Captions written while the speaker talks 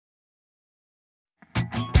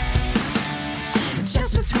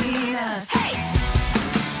Just between us. Hey!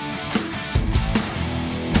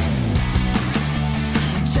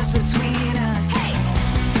 Just between us. Hey!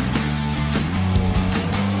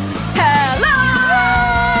 Hello!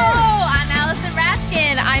 I'm Allison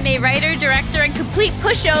Raskin. I'm a writer, director, and complete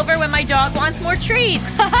pushover when my dog wants more treats.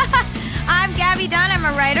 I'm Gabby Dunn. I'm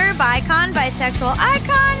a writer, bicon, bisexual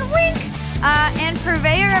icon, wink, and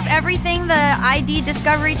purveyor of everything the ID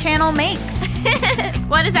Discovery Channel makes.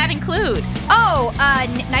 What does that include? Oh,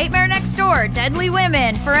 Nightmare Next Door, Deadly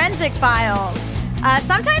Women, Forensic Files.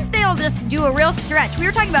 Sometimes they'll just do a real stretch. We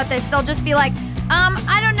were talking about this. They'll just be like,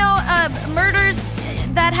 I don't know, murders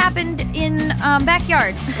that happened in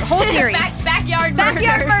backyards. Whole series. Backyard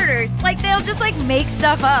murders. Like, they'll just, like, make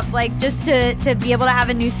stuff up, like, just to be able to have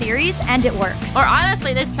a new series, and it works. Or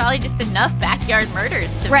honestly, there's probably just enough backyard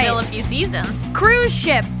murders to fill a few seasons. Cruise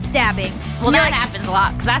ship stabbings. Well, that happens a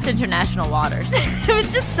lot, because that's international waters.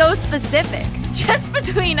 It's just so specific. Just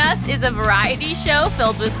Between Us is a variety show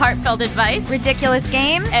filled with heartfelt advice, ridiculous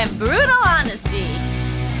games, and brutal honesty.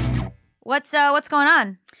 What's going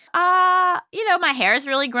on? My hair's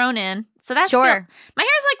really grown in. So that's sure. My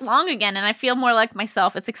hair's like long again, and I feel more like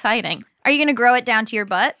myself. It's exciting. Are you going to grow it down to your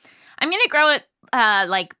butt? I'm going to grow it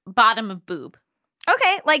like bottom of boob.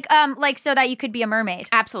 Okay, like so that you could be a mermaid.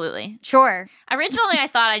 Absolutely. Sure. Originally, I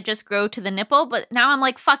thought I'd just grow to the nipple, but now I'm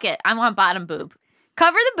like, fuck it. I want bottom boob.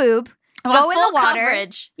 Cover the boob. Go in the water.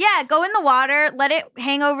 Coverage. Yeah, go in the water. Let it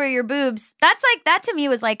hang over your boobs. That's like, that to me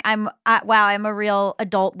was like, I'm a real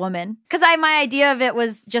adult woman. Because my idea of it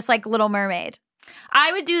was just like Little Mermaid.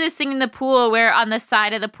 I would do this thing in the pool where on the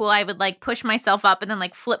side of the pool I would like push myself up and then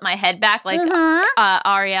like flip my head back like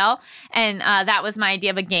Ariel. And that was my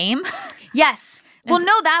idea of a game. Yes. Well,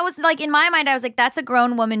 no, that was like, in my mind, I was like, that's a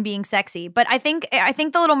grown woman being sexy. But I think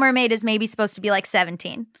the Little Mermaid is maybe supposed to be like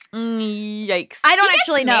 17. Yikes. I don't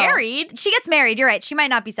actually know. Married. She gets married. You're right. She might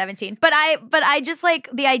not be 17. But I just like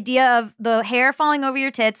the idea of the hair falling over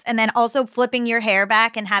your tits and then also flipping your hair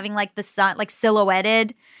back and having like the sun like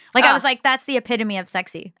silhouetted. Like, I was like, that's the epitome of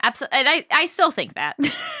sexy. Absolutely. And I still think that.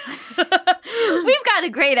 We've got a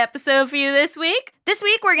great episode for you this week. This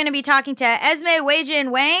week, we're going to be talking to Esmé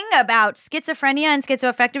Weijun Wang about schizophrenia and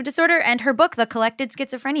schizoaffective disorder and her book, The Collected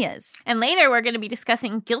Schizophrenias. And later, we're going to be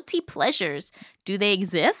discussing guilty pleasures. Do they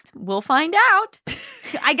exist? We'll find out.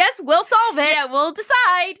 I guess we'll solve it. Yeah, we'll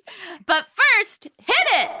decide. But first, hit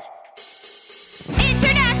it!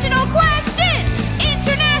 International question!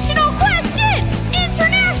 International question!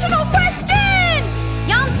 International question!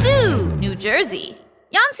 Yansu, New Jersey.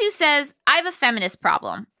 Yansu says, I have a feminist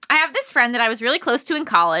problem. I have this friend that I was really close to in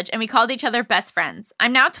college, and we called each other best friends.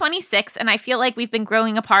 I'm now 26, and I feel like we've been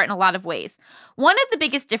growing apart in a lot of ways. One of the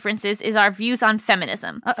biggest differences is our views on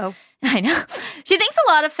feminism. Uh-oh. I know. She thinks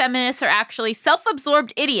a lot of feminists are actually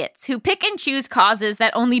self-absorbed idiots who pick and choose causes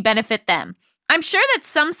that only benefit them. I'm sure that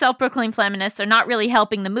some self-proclaimed feminists are not really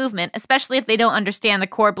helping the movement, especially if they don't understand the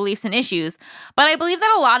core beliefs and issues. But I believe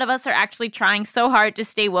that a lot of us are actually trying so hard to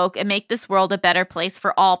stay woke and make this world a better place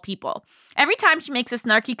for all people. Every time she makes a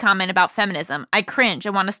snarky comment about feminism, I cringe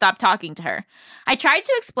and want to stop talking to her. I tried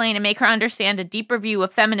to explain and make her understand a deeper view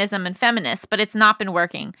of feminism and feminists, but it's not been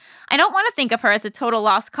working. I don't want to think of her as a total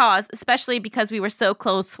lost cause, especially because we were so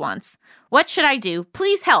close once. What should I do?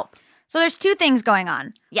 Please help. So there's two things going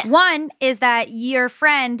on. Yes. One is that your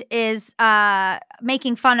friend is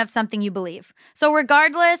making fun of something you believe. So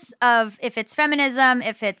regardless of if it's feminism,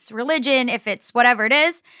 if it's religion, if it's whatever it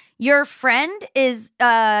is, your friend is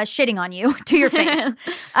shitting on you to your face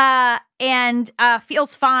and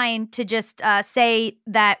feels fine to just say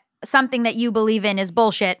that something that you believe in is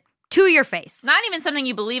bullshit to your face. Not even something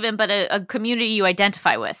you believe in, but a community you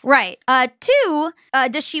identify with. Right. Two,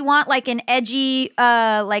 does she want like an edgy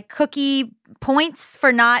like cookie points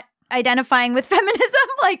for not identifying with feminism?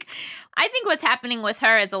 Like, I think what's happening with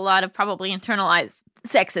her is a lot of probably internalized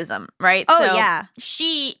sexism, right? Oh, so yeah.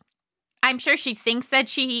 I'm sure she thinks that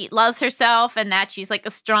she loves herself and that she's like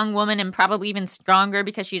a strong woman and probably even stronger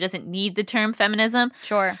because she doesn't need the term feminism.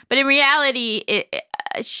 Sure. But in reality,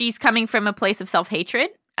 she's coming from a place of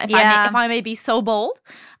self-hatred. If I may be so bold.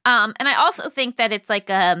 And I also think that it's like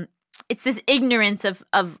it's this ignorance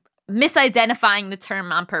of misidentifying the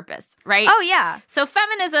term on purpose, right? Oh, yeah. So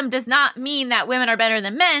feminism does not mean that women are better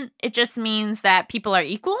than men. It just means that people are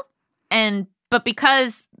equal. But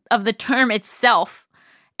because of the term itself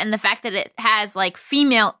and the fact that it has like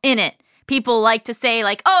female in it, people like to say,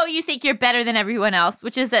 like, oh, you think you're better than everyone else,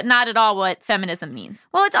 which is not at all what feminism means.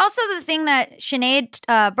 Well, it's also the thing that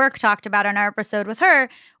Sinead Burke talked about on our episode with her,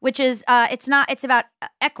 which is it's about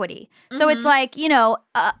equity. So it's like,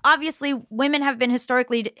 obviously women have been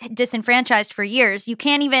historically disenfranchised for years. You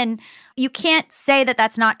can't say that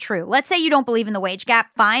that's not true. Let's say you don't believe in the wage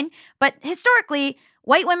gap, fine. But historically,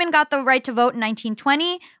 white women got the right to vote in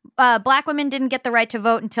 1920. Black women didn't get the right to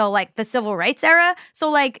vote until like the civil rights era. So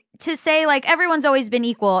like to say like everyone's always been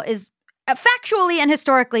equal is factually and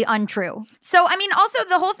historically untrue. So, I mean, also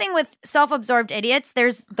the whole thing with self-absorbed idiots,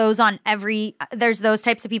 there's those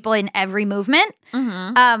types of people in every movement.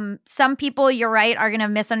 Some people, you're right, are going to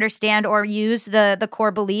misunderstand or use the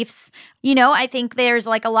core beliefs. I think there's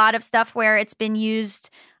like a lot of stuff where it's been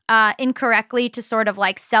used incorrectly to sort of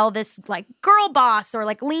like sell this like girl boss or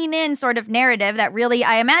like lean in sort of narrative that really,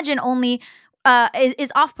 I imagine, only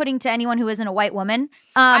is off-putting to anyone who isn't a white woman.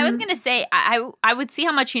 I was going to say, I would see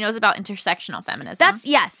how much he knows about intersectional feminism.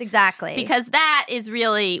 Yes, exactly. Because that is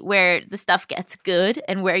really where the stuff gets good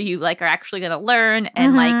and where you like are actually going to learn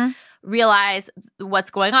and like realize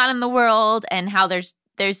what's going on in the world and how there's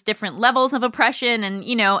different levels of oppression and,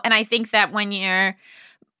 and I think that when you're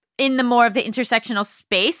in the more of the intersectional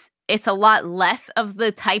space, it's a lot less of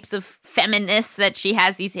the types of feminists that she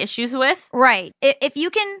has these issues with. Right. If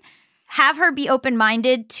you can have her be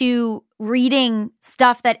open-minded to reading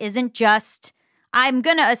stuff that isn't just, I'm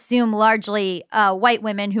going to assume largely white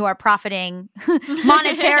women who are profiting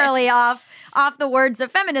monetarily off the words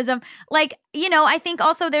of feminism. Like, I think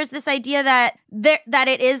also there's this idea that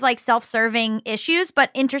it is like self-serving issues,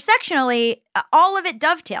 but intersectionally, all of it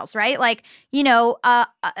dovetails, right? Like,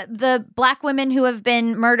 the Black women who have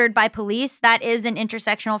been murdered by police, that is an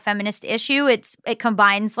intersectional feminist issue. It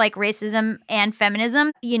combines like racism and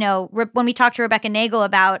feminism. When we talked to Rebecca Nagel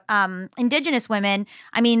about Indigenous women,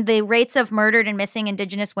 I mean, the rates of murdered and missing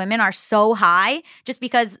Indigenous women are so high just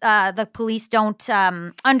because the police don't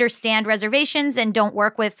understand reservations and don't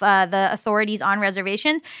work with the authorities on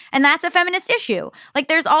reservations. And that's a feminist issue. Like,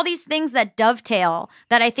 there's all these things that dovetail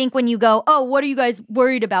that I think when you go, oh, what are you guys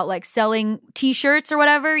worried about? Like selling T-shirts or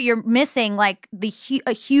whatever, you're missing like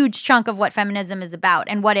a huge chunk of what feminism is about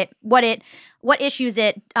and what issues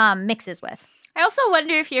it mixes with. I also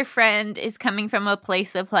wonder if your friend is coming from a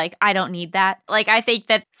place of like, I don't need that. Like, I think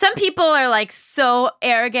that some people are like so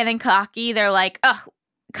arrogant and cocky. They're like, oh,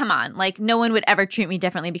 come on, like no one would ever treat me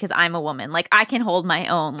differently because I'm a woman. Like I can hold my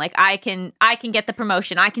own. Like I can get the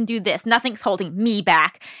promotion. I can do this. Nothing's holding me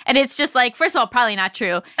back. And it's just like, first of all, probably not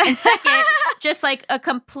true. And second, just like a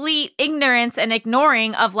complete ignorance and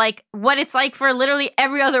ignoring of like what it's like for literally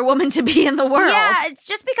every other woman to be in the world. Yeah, it's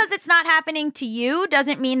just because it's not happening to you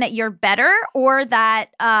doesn't mean that you're better or that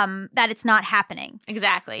it's not happening.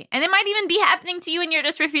 Exactly. And it might even be happening to you and you're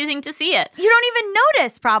just refusing to see it. You don't even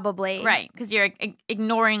notice, probably. Right, because you're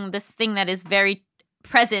ignoring this thing that is very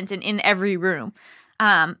present and in every room.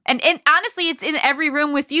 And honestly, it's in every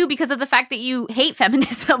room with you because of the fact that you hate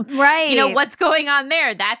feminism. Right. What's going on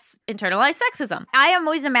there? That's internalized sexism. I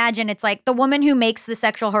always imagine it's like the woman who makes the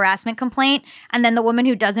sexual harassment complaint and then the woman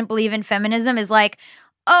who doesn't believe in feminism is like,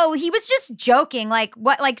 oh, he was just joking. Like,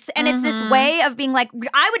 what? Like, and it's this way of being like,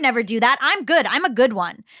 I would never do that. I'm good. I'm a good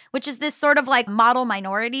one, which is this sort of like model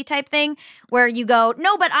minority type thing where you go,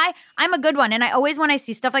 no, but I'm a good one. And I always, when I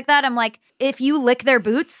see stuff like that, I'm like, if you lick their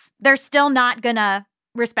boots, they're still not gonna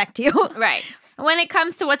respect you. Right. When it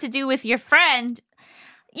comes to what to do with your friend,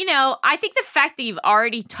 I think the fact that you've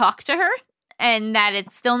already talked to her and that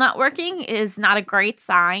it's still not working is not a great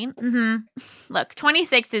sign. Look,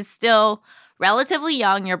 26 is still relatively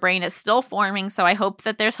young. Your brain is still forming, so I hope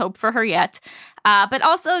that there's hope for her yet. But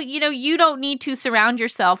also, you don't need to surround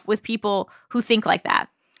yourself with people who think like that.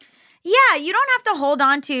 Yeah, you don't have to hold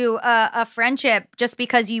on to a friendship just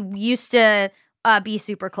because you used to be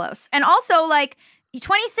super close. And also, like,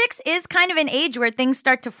 26 is kind of an age where things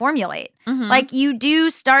start to formulate. Like, you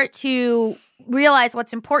do start to realize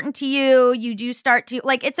what's important to you. You do start to,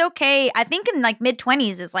 like, it's okay. I think in, like,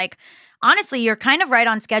 mid-20s is, like, honestly, you're kind of right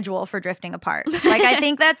on schedule for drifting apart. Like, I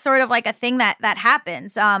think that's sort of like a thing that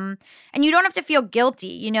happens. And you don't have to feel guilty,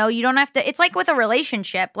 you don't have to, it's like with a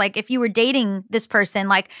relationship. Like if you were dating this person,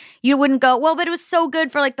 like you wouldn't go, well, but it was so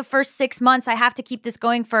good for like the first 6 months. I have to keep this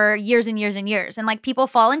going for years and years and years. And like people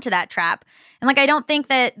fall into that trap. And like, I don't think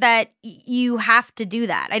that you have to do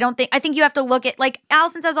that. I think you have to look at, like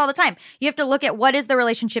Allison says all the time, you have to look at what is the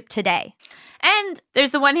relationship today. And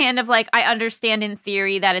there's the one hand of like, I understand in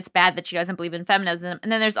theory that it's bad that she doesn't believe in feminism.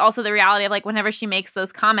 And then there's also the reality of like, whenever she makes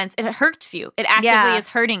those comments, it hurts you. It actively is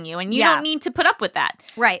hurting you. And you don't need to put up with that.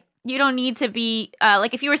 Right. You don't need to be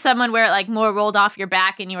like if you were someone where it like more rolled off your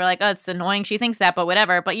back and you were like, oh, it's annoying. She thinks that, but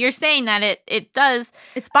whatever. But you're saying that it does.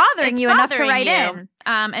 It's bothering you enough to write you, in.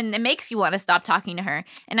 And it makes you want to stop talking to her.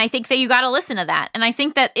 And I think that you got to listen to that. And I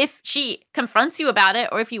think that if she confronts you about it,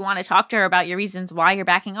 or if you want to talk to her about your reasons why you're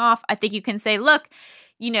backing off, I think you can say, look,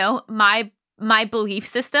 you know, my belief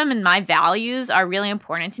system and my values are really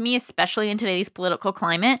important to me, especially in today's political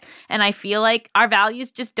climate. And I feel like our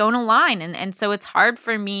values just don't align. And so it's hard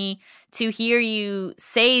for me to hear you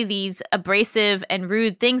say these abrasive and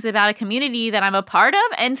rude things about a community that I'm a part of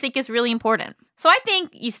and think is really important. So I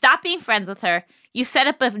think you stop being friends with her. You set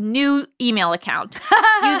up a new email account.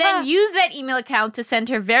 You then use that email account to send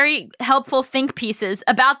her very helpful think pieces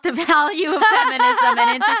about the value of feminism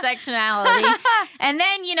and intersectionality. And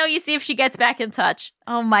then, you know, you see if she gets back in touch.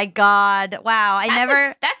 Oh my God. Wow.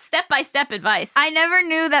 That's step-by-step advice. I never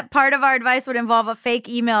knew that part of our advice would involve a fake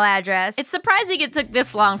email address. It's surprising it took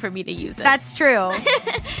this long for me to use it. That's true.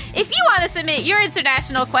 If you want to submit your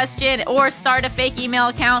international question or start a fake email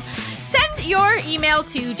account, send your email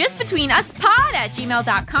to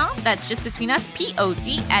justbetweenuspod@gmail.com. That's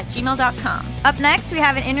justbetweenuspod@gmail.com. Up next, we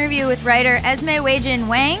have an interview with writer Esmé Weijun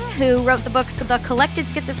Wang, who wrote the book The Collected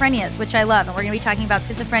Schizophrenias, which I love. And we're going to be talking about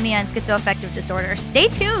schizophrenia and schizoaffective disorder. Stay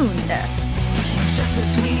tuned. Just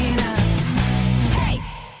between us. Hey.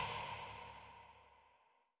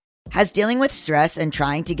 Has dealing with stress and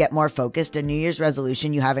trying to get more focused a New Year's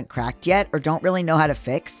resolution you haven't cracked yet or don't really know how to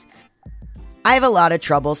fix? I have a lot of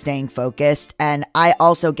trouble staying focused, and I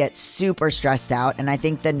also get super stressed out, and I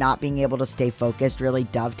think that not being able to stay focused really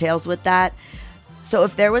dovetails with that. So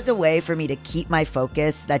if there was a way for me to keep my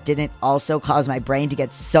focus that didn't also cause my brain to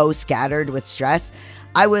get so scattered with stress,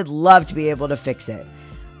 I would love to be able to fix it.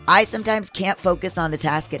 I sometimes can't focus on the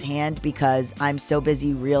task at hand because I'm so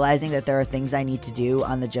busy realizing that there are things I need to do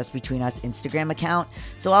on the Just Between Us Instagram account.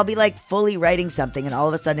 So I'll be like fully writing something, and all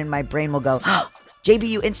of a sudden my brain will go,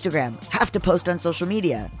 JBU Instagram, have to post on social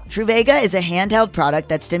media. Truvaga is a handheld product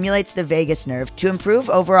that stimulates the vagus nerve to improve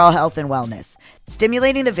overall health and wellness.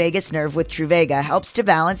 Stimulating the vagus nerve with Truvaga helps to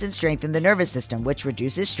balance and strengthen the nervous system, which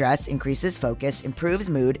reduces stress, increases focus, improves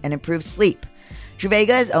mood, and improves sleep.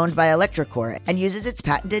 Truvaga is owned by electroCore and uses its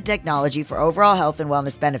patented technology for overall health and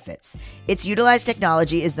wellness benefits. Its utilized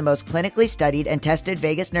technology is the most clinically studied and tested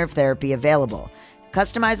vagus nerve therapy available.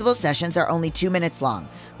 Customizable sessions are only 2 minutes long.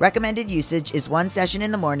 Recommended usage is 1 session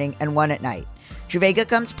in the morning and 1 at night. Truvaga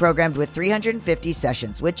comes programmed with 350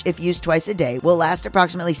 sessions, which, if used twice a day, will last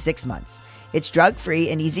approximately 6 months. It's drug-free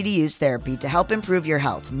and easy-to-use therapy to help improve your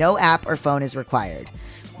health. No app or phone is required.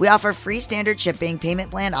 We offer free standard shipping,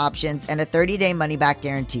 payment plan options, and a 30-day money-back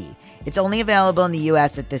guarantee. It's only available in the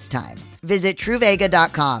U.S. at this time. Visit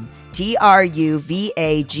Truvaga.com.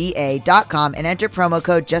 Truvaga.com and enter promo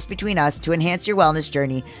code JustBetweenUs to enhance your wellness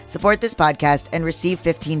journey, support this podcast, and receive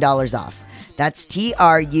 $15 off. That's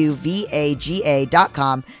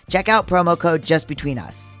Truvaga.com. Check out promo code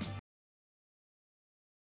JustBetweenUs.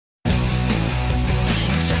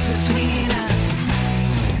 Just between us.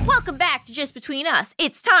 Welcome back to Just Between Us.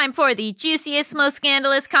 It's time for the juiciest, most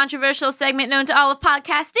scandalous, controversial segment known to all of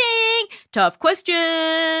podcasting. Tough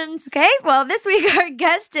questions. Okay, well, this week our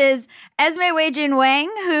guest is Esmé Weijun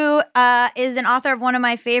Wang, who is an author of one of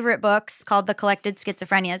my favorite books called The Collected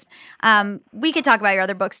Schizophrenias. We could talk about your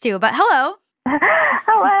other books too, but hello.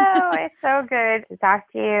 Hello, it's so good to talk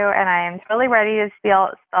to you, and I am totally ready to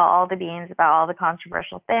spill all the beans about all the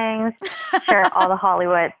controversial things, share all the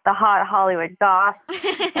hot Hollywood goss,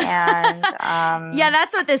 and yeah,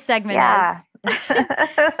 that's what this segment is.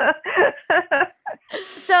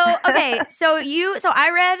 So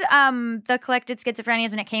I read The Collected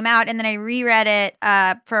Schizophrenias when it came out, and then I reread it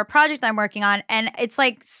for a project I'm working on, and it's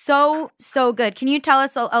like so good. Can you tell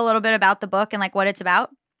us a little bit about the book and like what it's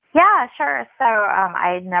about? Yeah, sure. So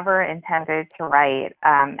I never intended to write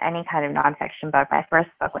any kind of nonfiction book. My first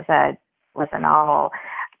book was a novel,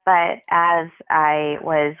 but as I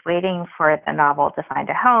was waiting for the novel to find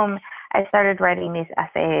a home, I started writing these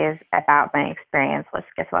essays about my experience with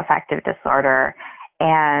schizoaffective disorder,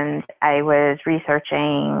 and I was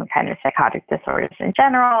researching kind of psychotic disorders in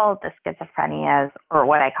general, the schizophrenias, or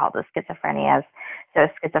what I call the schizophrenias. So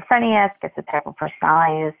schizophrenia, schizotypal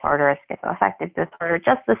personality disorder, schizoaffective disorder,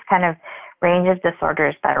 just this kind of range of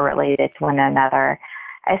disorders that are related to one another.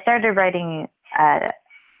 I started writing,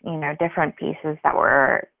 different pieces that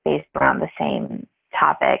were based around the same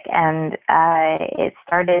topic, and it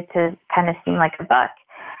started to kind of seem like a book.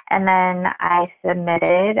 And then I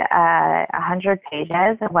submitted 100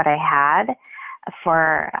 pages of what I had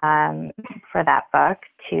for that book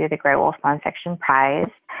to the Great Wolf Nonfiction Prize,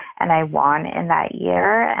 and I won in that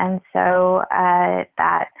year. And so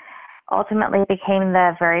that ultimately became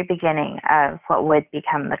the very beginning of what would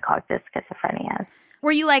become the collective schizophrenia.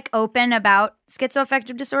 Were you like open about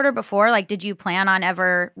schizoaffective disorder before? Like, did you plan on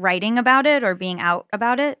ever writing about it or being out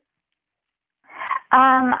about it?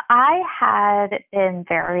 I had been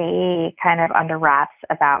very kind of under wraps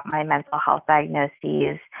about my mental health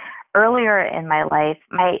diagnoses earlier in my life.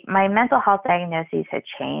 My mental health diagnoses had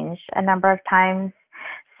changed a number of times.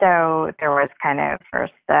 So there was kind of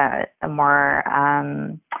first the more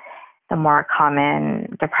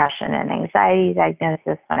common depression and anxiety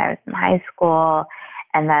diagnosis when I was in high school,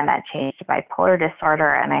 and then that changed to bipolar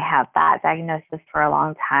disorder, and I had that diagnosis for a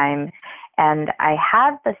long time. And I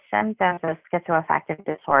had the symptoms of schizoaffective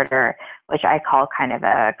disorder, which I call kind of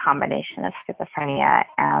a combination of schizophrenia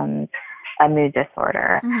and a mood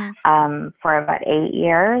disorder, for about 8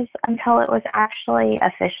 years until it was actually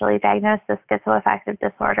officially diagnosed as schizoaffective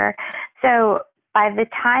disorder. So by the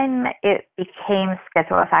time it became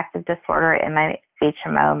schizoaffective disorder in my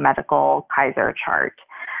HMO medical Kaiser chart,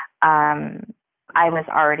 I was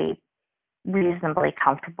already reasonably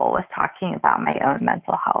comfortable with talking about my own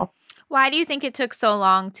mental health. Why do you think it took so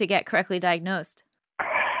long to get correctly diagnosed?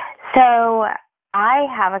 So I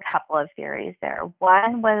have a couple of theories there.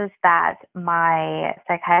 One was that my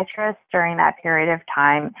psychiatrist during that period of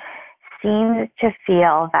time seemed to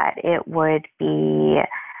feel that it would be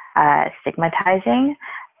stigmatizing,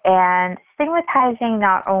 and stigmatizing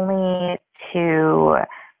not only to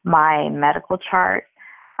my medical chart,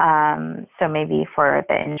 so maybe for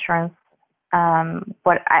the insurance,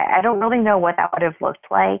 I don't really know what that would have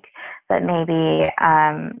looked like, but maybe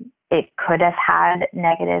it could have had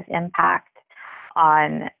negative impact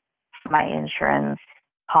on my insurance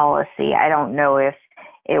policy. I don't know if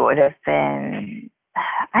it would have been,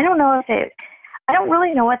 I don't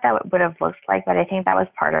really know what that would have looked like, but I think that was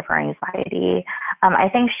part of her anxiety. I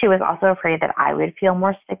think she was also afraid that I would feel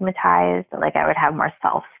more stigmatized, like I would have more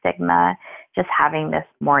self-stigma, just having this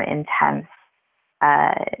more intense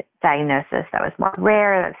diagnosis that was more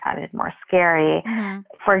rare, that sounded more scary.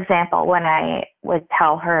 For example, when I would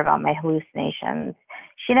tell her about my hallucinations,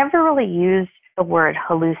 she never really used the word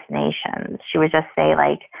hallucinations. She would just say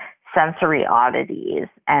like sensory oddities,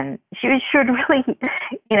 and she would really,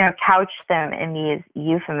 couch them in these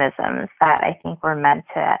euphemisms that I think were meant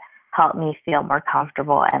to help me feel more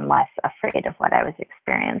comfortable and less afraid of what I was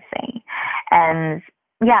experiencing. And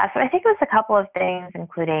yeah, so I think it was a couple of things,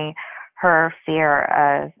 including her fear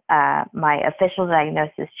of my official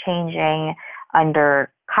diagnosis changing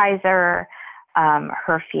under Kaiser,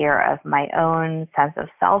 her fear of my own sense of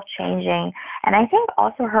self changing, and I think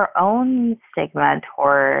also her own stigma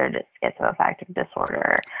toward schizoaffective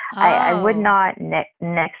disorder. I would not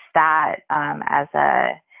nix that as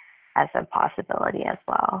a possibility as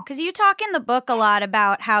well. Because you talk in the book a lot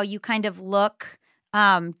about how you kind of look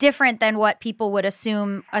different than what people would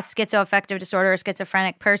assume a schizoaffective disorder or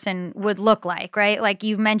schizophrenic person would look like, right? Like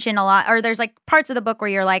you've mentioned a lot, or there's like parts of the book where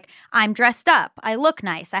you're like, I'm dressed up, I look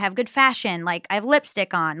nice, I have good fashion, like I have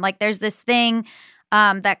lipstick on. Like there's this thing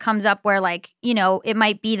that comes up where like, it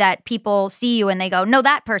might be that people see you and they go, no,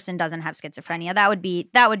 that person doesn't have schizophrenia.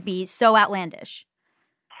 That would be so outlandish.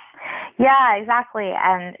 Yeah, exactly.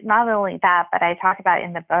 And not only that, but I talk about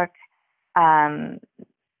in the book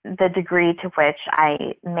the degree to which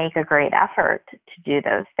I make a great effort to do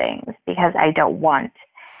those things, because I don't want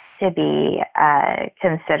to be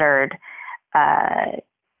considered,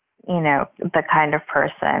 the kind of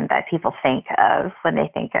person that people think of when they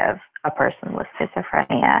think of a person with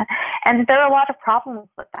schizophrenia. And there are a lot of problems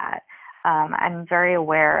with that. I'm very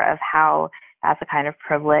aware of how that's a kind of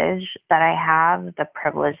privilege that I have, the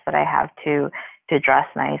privilege that I have to dress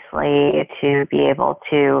nicely, to be able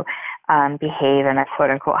to behave in a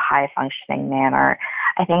quote-unquote high-functioning manner.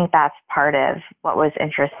 I think that's part of what was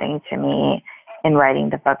interesting to me in writing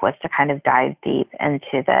the book, was to kind of dive deep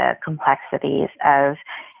into the complexities of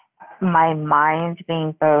my mind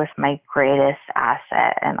being both my greatest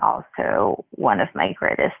asset and also one of my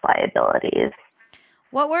greatest liabilities.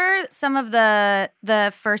 What were some of the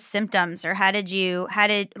first symptoms, or how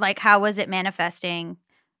was it manifesting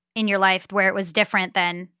in your life where it was different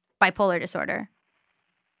than bipolar disorder?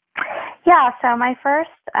 Yeah, so my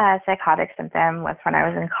first psychotic symptom was when I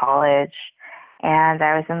was in college, and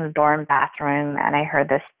I was in the dorm bathroom, and I heard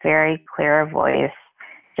this very clear voice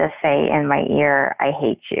just say in my ear, "I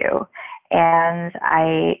hate you." And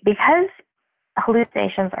because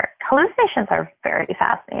hallucinations are very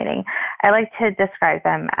fascinating, I like to describe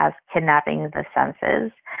them as kidnapping the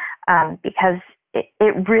senses, because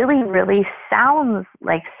it really, really sounds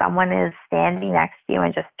like someone is standing next to you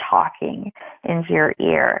and just talking into your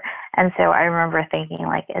ear. And so I remember thinking,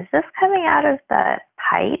 like, is this coming out of the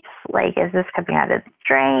pipes? Like, is this coming out of the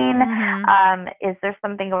drain? Is there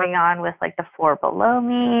something going on with, like, the floor below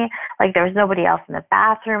me? Like, there was nobody else in the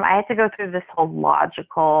bathroom. I had to go through this whole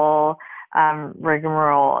logical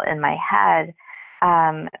rigmarole in my head.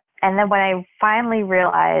 And then when I finally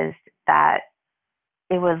realized that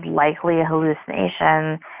it was likely a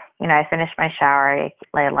hallucination, I finished my shower.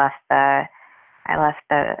 I left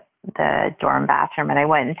the dorm bathroom, and I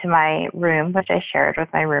went into my room, which I shared with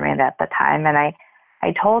my roommate at the time. And I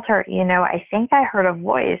told her, I think I heard a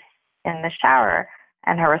voice in the shower.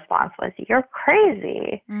 And her response was, "You're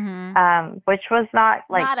crazy," which was not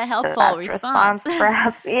like not a helpful response.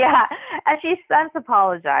 Perhaps, yeah. And she since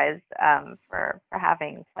apologized for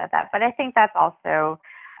having said that. But I think that's also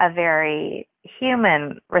a very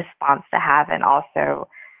human response to have, and also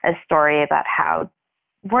a story about how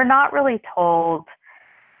we're not really told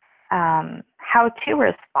how to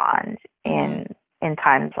respond in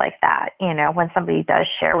times like that. When somebody does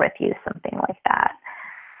share with you something like that.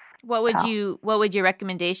 What would your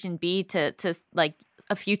recommendation be to like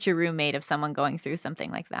a future roommate of someone going through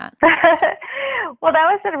something like that? Well, that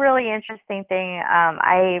was a really interesting thing.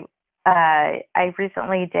 I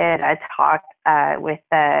recently did a talk with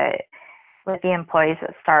the employees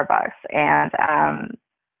at Starbucks, and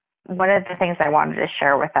one of the things I wanted to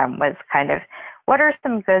share with them was kind of what are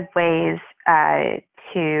some good ways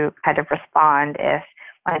to kind of respond if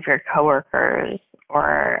one of your coworkers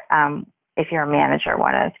or if you're a manager,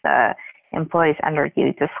 one of the employees under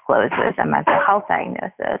you discloses a mental health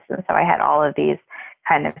diagnosis. And so I had all of these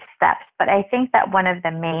kind of steps. But I think that one of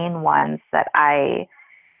the main ones that I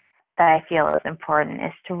feel is important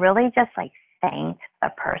is to really just like thank the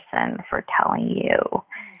person for telling you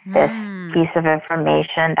this piece of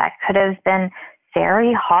information that could have been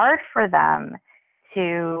very hard for them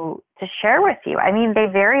to share with you. I mean, they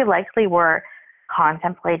very likely were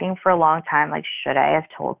contemplating for a long time, like, should I have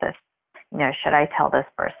told this? Should I tell this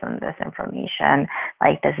person this information?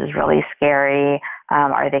 Like, this is really scary.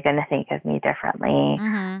 Are they going to think of me differently?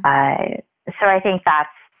 So I think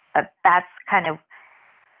that's kind of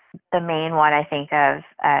the main one I think of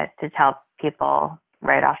to tell people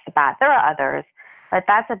right off the bat. There are others, but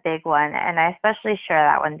that's a big one. And I especially share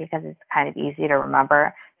that one because it's kind of easy to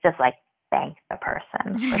remember. Just like thank the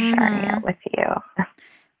person for sharing it with you.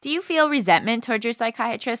 Do you feel resentment towards your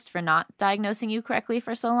psychiatrist for not diagnosing you correctly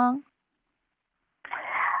for so long?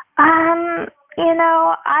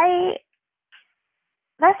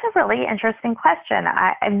 That's a really interesting question.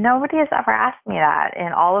 Nobody has ever asked me that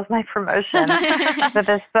in all of my promotion for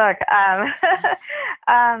this book.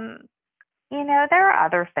 There are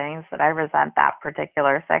other things that I resent that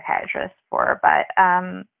particular psychiatrist for, but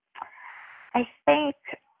I think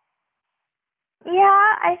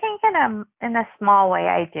in a small way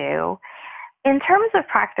I do. In terms of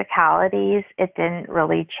practicalities, it didn't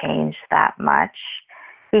really change that much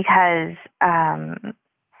because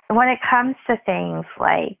when it comes to things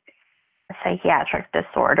like psychiatric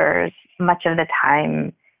disorders, much of the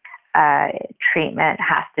time treatment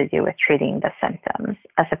has to do with treating the symptoms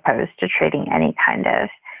as opposed to treating any kind of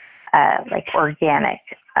like organic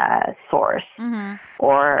source.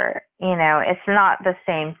 Or, it's not the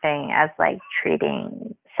same thing as like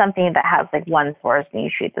treating something that has like one source and you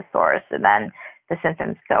treat the source and then the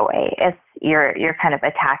symptoms go away. You're kind of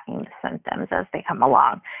attacking the symptoms as they come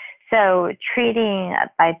along. So treating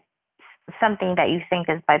by something that you think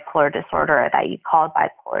is bipolar disorder or that you call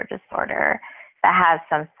bipolar disorder that has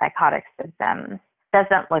some psychotic symptoms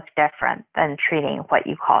doesn't look different than treating what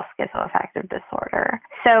you call schizoaffective disorder.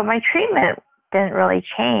 So my treatment didn't really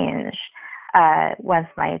change once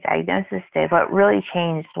my diagnosis did. What really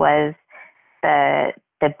changed was the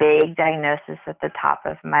big diagnosis at the top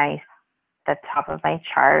of my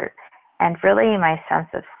chart, and really my sense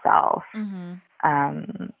of self.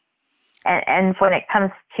 And when it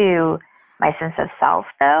comes to my sense of self,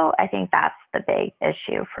 though, I think that's the big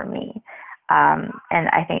issue for me. And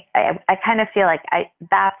I think I kind of feel like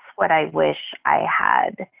that's what I wish I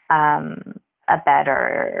had a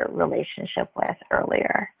better relationship with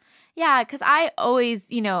earlier. Yeah, because I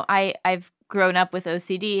always, I've grown up with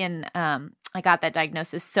OCD, and I got that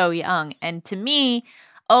diagnosis so young. And to me,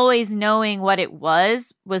 always knowing what it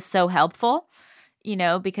was so helpful,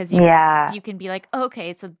 because you can be like,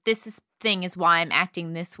 okay, so thing is why I'm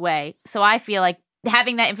acting this way. So I feel like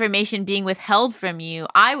having that information being withheld from you,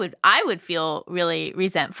 I would feel really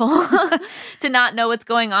resentful to not know what's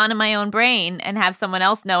going on in my own brain and have someone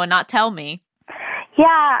else know and not tell me. Yeah,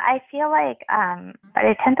 I feel like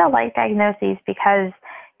I tend to like diagnoses because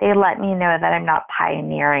they let me know that I'm not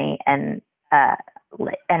pioneering an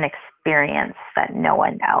experience that no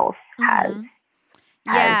one else has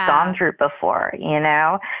gone through before, you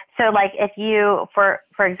know? So like if you, for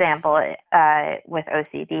example, with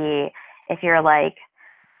OCD, if you're like,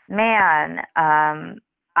 man,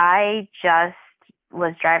 I just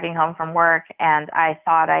was driving home from work and I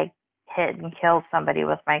thought I hit and killed somebody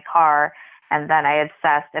with my car, and then I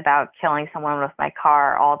obsessed about killing someone with my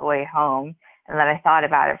car all the way home, and then I thought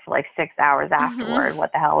about it for like 6 hours afterward.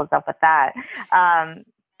 What the hell is up with that?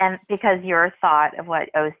 And because your thought of what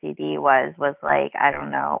OCD was like, I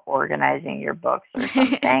don't know, organizing your books or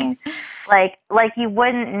something, like you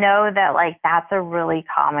wouldn't know that like that's a really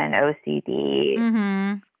common OCD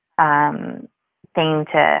thing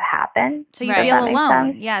to happen. So you feel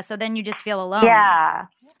alone. Yeah. So then you just feel alone. Yeah.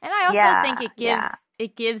 And I also think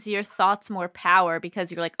it gives your thoughts more power,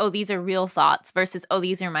 because you're like, oh, these are real thoughts versus, oh,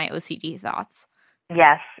 these are my OCD thoughts.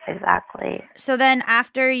 Yes, exactly. So then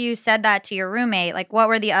after you said that to your roommate, like what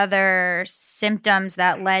were the other symptoms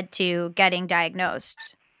that led to getting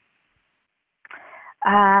diagnosed?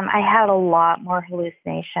 I had a lot more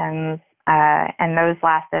hallucinations, and those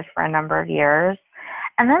lasted for a number of years.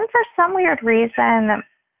 And then for some weird reason,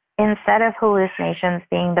 instead of hallucinations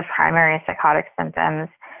being the primary psychotic symptoms,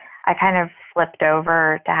 I kind of flipped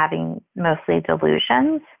over to having mostly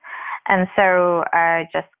delusions. And so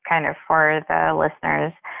just kind of for the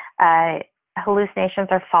listeners, hallucinations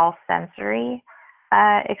are false sensory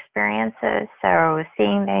experiences. So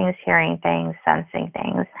seeing things, hearing things, sensing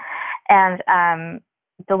things. And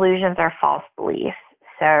delusions are false beliefs.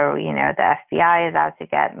 So, you know, the FBI is out to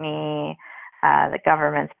get me. The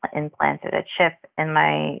government's implanted a chip in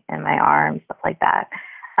my arm, stuff like that.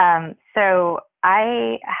 So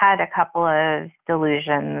I had a couple of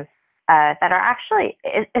delusions that are actually,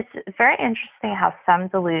 it's very interesting how some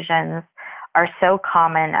delusions are so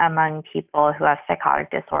common among people who have psychotic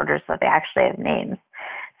disorders that they actually have names.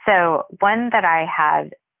 So one that I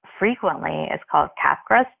had frequently is called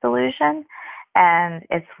Capgras delusion, and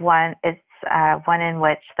it's one in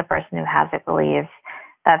which the person who has it believes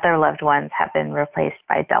that their loved ones have been replaced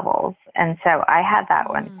by doubles. And so I had that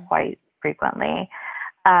one quite frequently.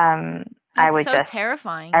 I would so just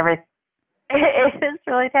terrifying. It is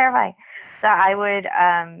really terrifying. So I would,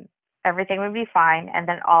 everything would be fine, and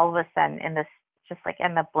then all of a sudden, just like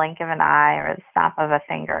in the blink of an eye or the snap of a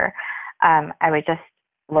finger, I would just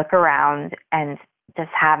look around and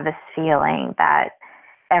just have this feeling that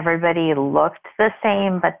everybody looked the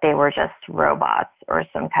same, but they were just robots or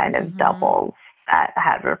some kind of doubles that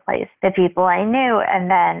had replaced the people I knew. And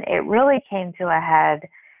then it really came to a head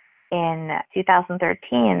in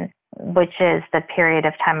 2013, which is the period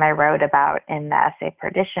of time I wrote about in the essay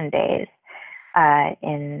Perdition Days,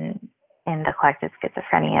 in the collected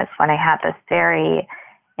Schizophrenia, is when I had this very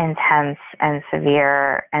intense and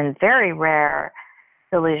severe and very rare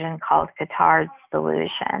delusion called Cotard's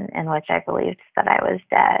delusion, in which I believed that I was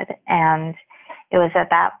dead. And it was at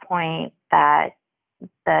that point that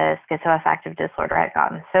the schizoaffective disorder had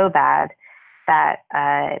gotten so bad that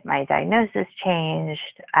my diagnosis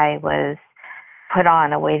changed. I was put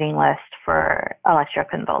on a waiting list for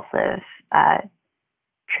electroconvulsive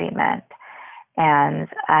treatment, and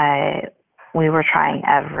we were trying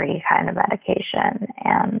every kind of medication,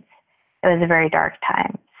 and it was a very dark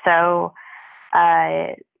time. So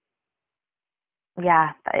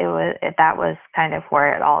that was kind of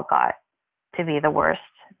where it all got to be the worst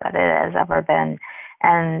that it has ever been.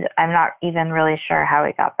 And I'm not even really sure how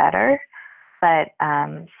it got better, but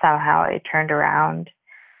somehow it turned around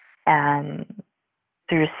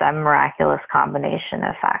through some miraculous combination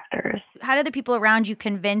of factors. How did the people around you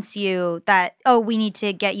convince you that, oh, we need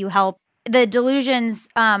to get you help? The delusions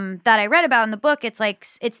that I read about in the book, it's like,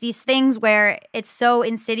 it's these things where it's so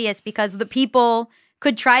insidious because the people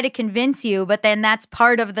could try to convince you, but then that's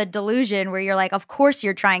part of the delusion where you're like, of course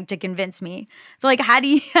you're trying to convince me. So like, how do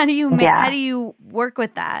you work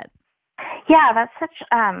with that? Yeah, that's such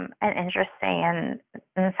an interesting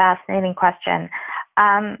and fascinating question.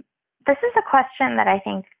 This is a question that I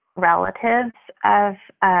think relatives of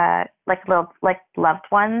loved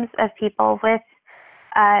ones of people with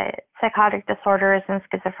psychotic disorders and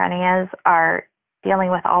schizophrenias are dealing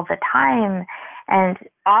with all the time. And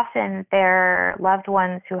often their loved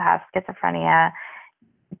ones who have schizophrenia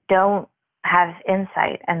don't have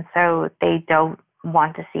insight, and so they don't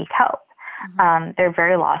want to seek help. They're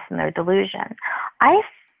very lost in their delusion. I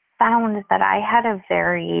found that I had a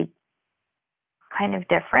very kind of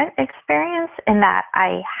different experience in that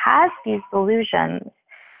I had these delusions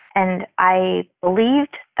and I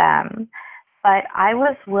believed them, but I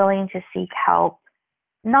was willing to seek help,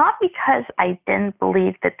 not because I didn't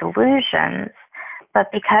believe the delusions,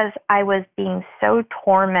 but because I was being so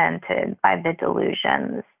tormented by the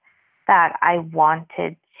delusions that I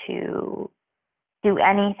wanted to do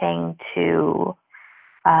anything to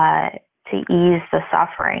ease the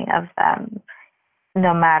suffering of them,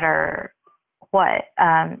 no matter what,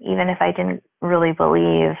 even if I didn't really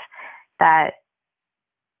believe that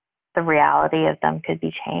the reality of them could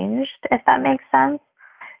be changed, if that makes sense.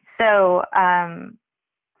 So,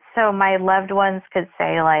 so my loved ones could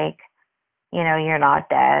say, like, you know, you're not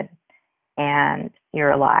dead and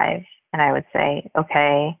you're alive. And I would say,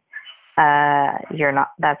 okay, you're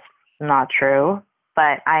not, that's not true,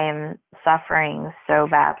 but I am suffering so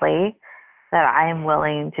badly that I am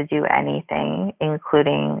willing to do anything,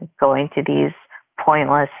 including going to these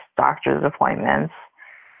pointless doctor's appointments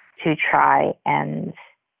to try and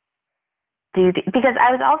because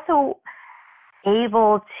I was also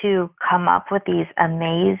able to come up with these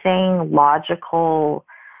amazing logical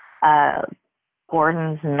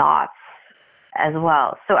Gordon's knots as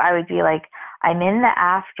well. So I would be like, I'm in the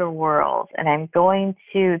afterworld and I'm going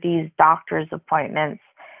to these doctor's appointments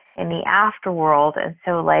in the afterworld. And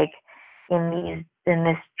so like in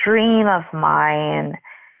this dream of mine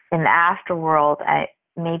in the afterworld,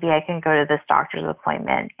 maybe I can go to this doctor's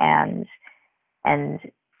appointment and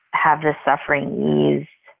have this suffering eased.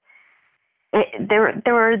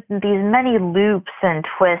 There were these many loops and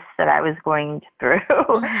twists that I was going through.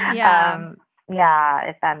 Yeah. Yeah,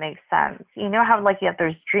 if that makes sense. You know how like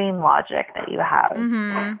there's dream logic that you have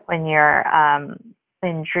when you're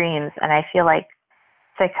in dreams, and I feel like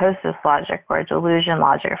psychosis logic or delusion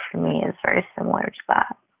logic for me is very similar to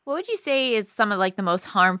that. What would you say is some of like the most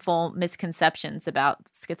harmful misconceptions about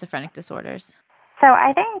schizophrenic disorders? So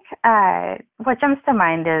I think what jumps to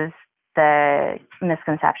mind is the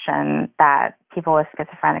misconception that people with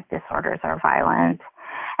schizophrenic disorders are violent.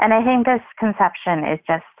 And I think this conception is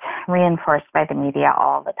just reinforced by the media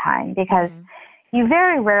all the time because you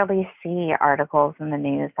very rarely see articles in the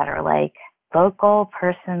news that are like, local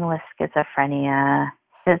person with schizophrenia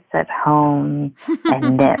sits at home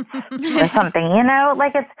and knits or something, you know?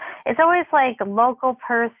 Like it's always like local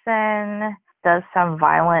person does some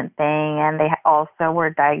violent thing and they also were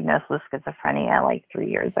diagnosed with schizophrenia like 3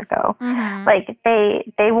 years ago. Like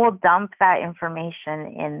they will dump that information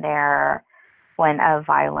in there when a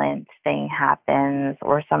violent thing happens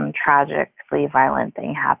or some tragically violent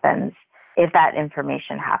thing happens, if that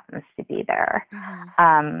information happens to be there.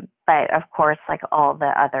 But of course, like all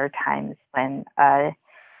the other times when a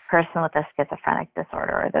person with a schizophrenic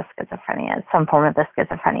disorder or the schizophrenia, some form of the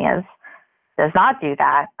schizophrenia does not do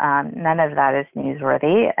that, none of that is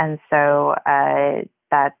newsworthy. And so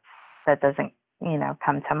that doesn't,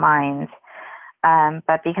 come to mind.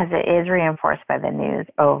 But because it is reinforced by the news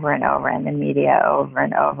over and over and the media over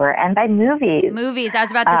and over and by movies. Movies, I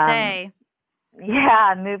was about to say.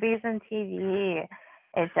 Yeah, movies and TV.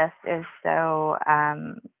 It just is so,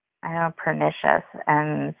 pernicious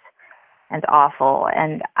and awful.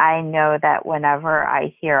 And I know that whenever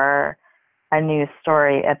I hear a news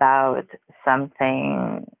story about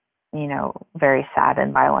something, very sad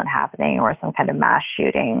and violent happening or some kind of mass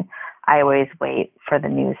shooting, I always wait for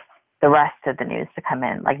the rest of the news to come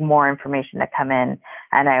in, like more information to come in.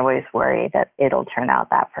 And I always worry that it'll turn out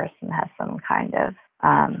that person has some kind of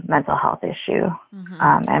mental health issue,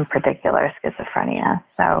 in particular schizophrenia.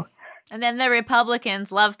 So, and then the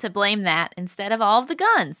Republicans love to blame that instead of all of the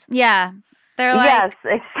guns. Yeah. They're like,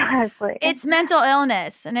 yes, exactly. it's mental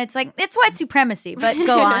illness. And it's like, it's white supremacy, but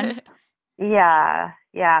go on. Yeah.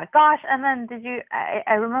 Gosh, and then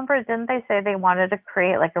I remember, didn't they say they wanted to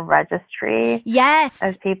create like a registry? Yes.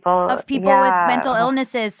 Of people with mental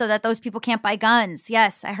illnesses so that those people can't buy guns.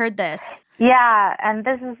 Yes, I heard this. Yeah, and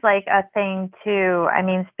this is like a thing too. I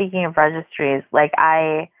mean, speaking of registries, like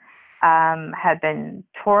I had been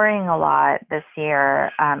touring a lot this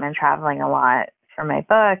year and traveling a lot for my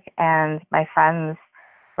book, and my friends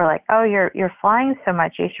were like, "Oh, you're flying so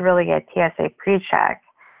much, you should really get TSA pre-check."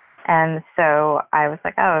 And so I was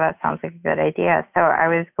like, "Oh, that sounds like a good idea." So I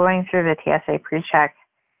was going through the TSA pre-check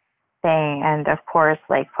thing, and of course,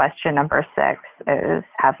 like question number 6 is,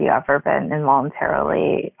 "Have you ever been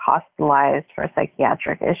involuntarily hospitalized for a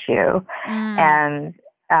psychiatric issue?" And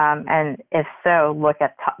if so, look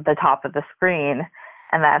at the top of the screen,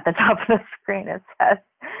 and at the top of the screen it says,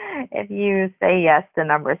 if you say yes to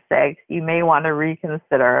number 6, you may want to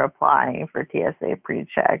reconsider applying for TSA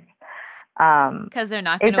pre-check. Because they're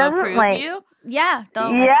not going to approve you? Yeah. That's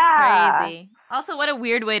crazy. Also, what a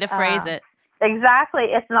weird way to phrase it. Exactly.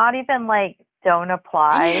 It's not even like, don't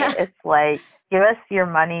apply. Yeah. It's like, give us your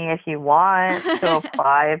money if you want to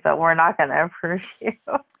apply, but we're not going to approve you.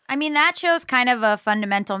 I mean, that shows kind of a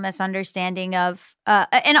fundamental misunderstanding of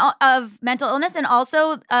mental illness, and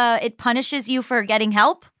also it punishes you for getting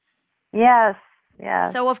help. Yes.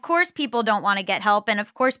 Yes. So of course people don't want to get help, and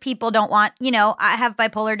of course people don't want, I have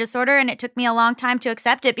bipolar disorder, and it took me a long time to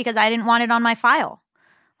accept it because I didn't want it on my file.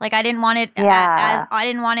 Like I didn't want it I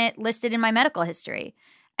didn't want it listed in my medical history.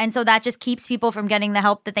 And so that just keeps people from getting the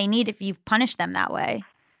help that they need if you've punished them that way.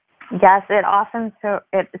 Yes, it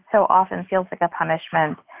so often feels like a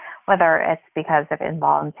punishment, whether it's because of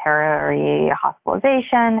involuntary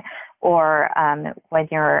hospitalization or when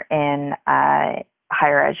you're in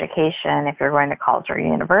higher education, if you're going to college or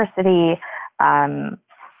university,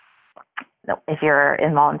 if you're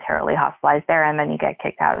involuntarily hospitalized there and then you get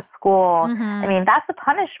kicked out of school. I mean, that's a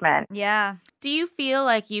punishment. Yeah. Do you feel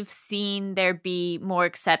like you've seen there be more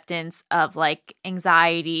acceptance of like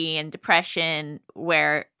anxiety and depression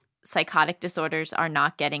where psychotic disorders are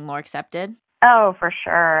not getting more accepted? Oh, for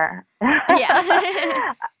sure.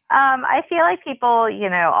 Yeah. I feel like people,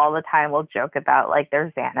 all the time will joke about like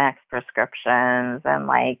their Xanax prescriptions and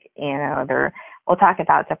like, we'll talk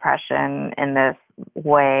about depression in this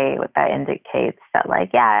way that indicates that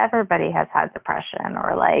like, yeah, everybody has had depression,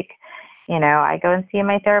 or like, I go and see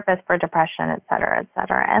my therapist for depression, et cetera, et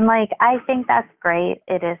cetera. And like, I think that's great.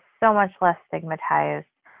 It is so much less stigmatized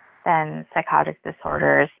than psychotic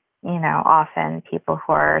disorders. Often people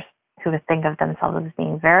who think of themselves as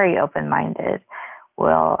being very open-minded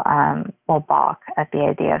will balk at the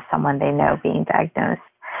idea of someone they know being diagnosed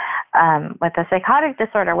with a psychotic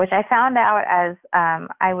disorder, which I found out as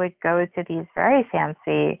I would go to these very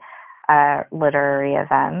fancy literary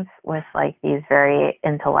events with like these very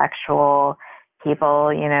intellectual people,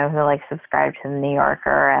 who like subscribe to the New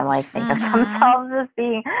Yorker and like think of themselves as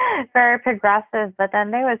being very progressive. But then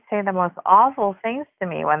they would say the most awful things to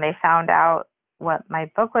me when they found out what my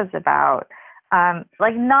book was about,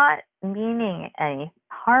 like not meaning any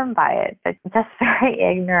harm by it, but just very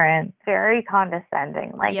ignorant, very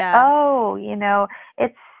condescending. Like, oh,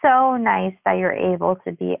 it's so nice that you're able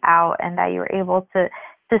to be out and that you're able to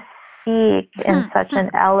speak in such an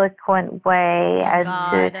eloquent way and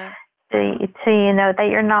to that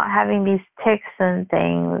you're not having these tics and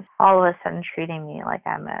things, all of a sudden treating me like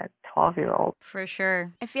I'm a 12-year-old. For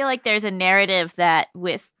sure. I feel like there's a narrative that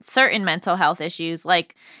with certain mental health issues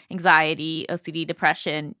like anxiety, OCD,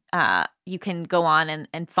 depression, you can go on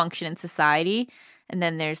and function in society. And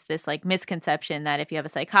then there's this like misconception that if you have a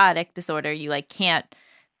psychotic disorder, you like can't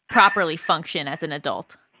properly function as an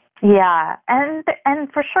adult. Yeah. And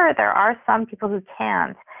for sure, there are some people who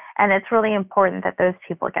can't. And it's really important that those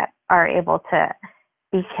people are able to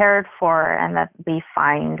be cared for and that we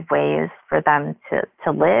find ways for them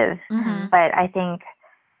to live. Mm-hmm. But I think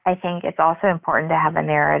it's also important to have a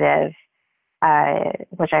narrative,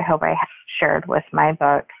 which I hope I shared with my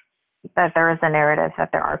book, that there is a narrative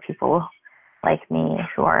that there are people like me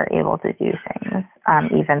who are able to do things,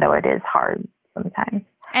 even though it is hard sometimes.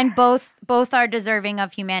 And both are deserving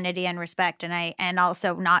of humanity and respect, and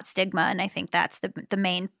also not stigma. And I think that's the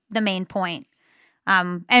main point,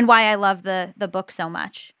 and why I love the book so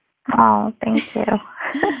much. Oh, thank you.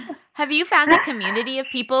 Have you found a community of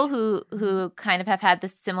people who kind of have had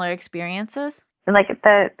this similar experiences? Like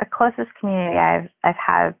the closest community I've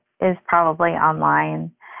had is probably online.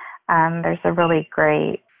 There's a really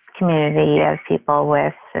great community of people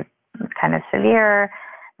with kind of severe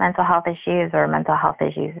mental health issues or mental health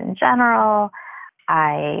issues in general.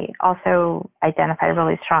 I also identify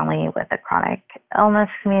really strongly with the chronic illness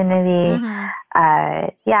community. Mm-hmm.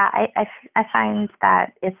 I find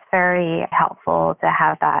that it's very helpful to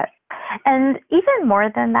have that. And even more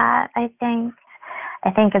than that, I think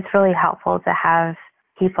it's really helpful to have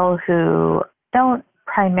people who don't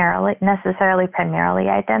necessarily primarily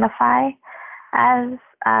identify as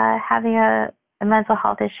having a mental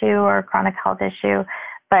health issue or a chronic health issue,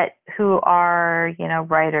 but who are,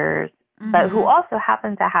 writers, mm-hmm. but who also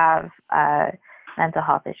happen to have mental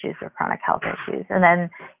health issues or chronic health issues. And then,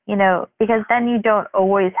 because then you don't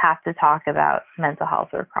always have to talk about mental health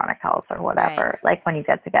or chronic health or whatever, right. Like when you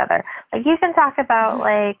get together. Like you can talk about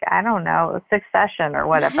like, I don't know, Succession or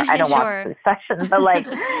whatever. I don't Sure. want Succession, but like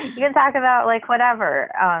you can talk about like whatever.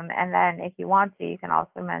 And then if you want to, you can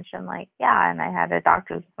also mention like, yeah, and I had a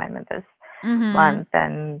doctor's appointment this mm-hmm. month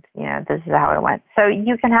and, this is how it went. So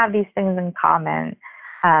you can have these things in common.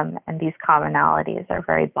 And these commonalities are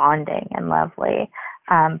very bonding and lovely,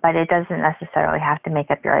 but it doesn't necessarily have to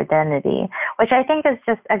make up your identity, which I think is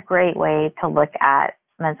just a great way to look at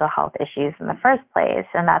mental health issues in the first place.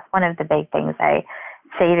 And that's one of the big things I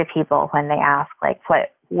say to people when they ask, like,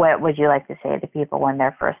 what would you like to say to people when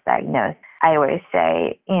they're first diagnosed? I always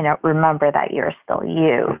say, remember that you're still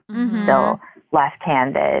you, Mhm. still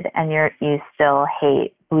left-handed, and you still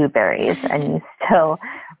hate blueberries, and you still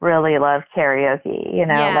really love karaoke.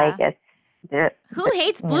 Yeah. It's Who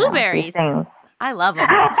hates these blueberries? things. I love them.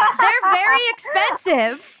 They're very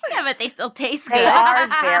expensive. Yeah, but they still taste They good. are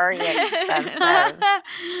very expensive.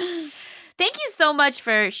 Thank you so much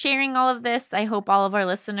for sharing all of this. I hope all of our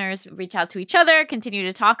listeners reach out to each other, continue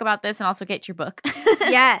to talk about this, and also get your book.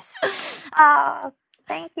 Yes. Oh,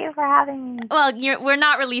 thank you for having me. Well, we're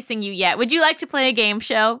not releasing you yet. Would you like to play a game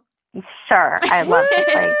show? Sure, I love to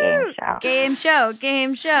play a game show.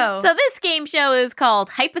 Game show. So this game show is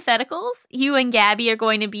called Hypotheticals. You and Gabby are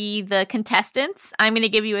going to be the contestants. I'm going to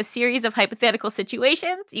give you a series of hypothetical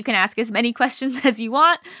situations. You can ask as many questions as you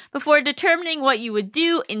want before determining what you would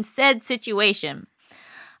do in said situation.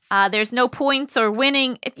 There's no points or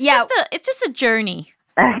winning. It's just a journey.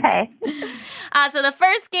 Okay. So the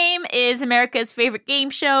first game is America's favorite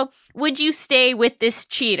game show. Would you stay with this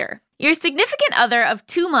cheater? Your significant other of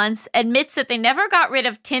 2 months admits that they never got rid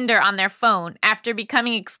of Tinder on their phone after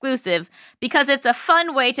becoming exclusive because it's a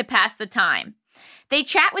fun way to pass the time. They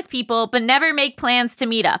chat with people but never make plans to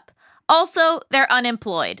meet up. Also, they're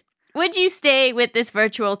unemployed. Would you stay with this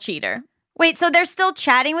virtual cheater? Wait, so they're still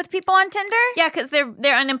chatting with people on Tinder? Yeah, because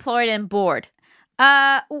they're unemployed and bored.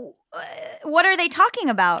 What are they talking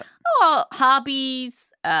about? Oh, hobbies,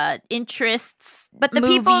 interests, But the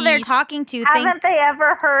people they're movies. talking to think, Haven't they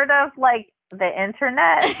ever heard of the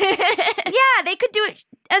internet? yeah, they could do it.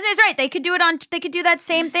 Esme's right. They could do do that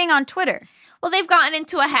same thing on Twitter. Well, they've gotten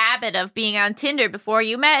into a habit of being on Tinder before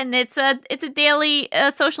you met, and it's a daily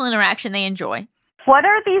social interaction they enjoy. What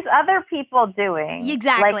are these other people doing?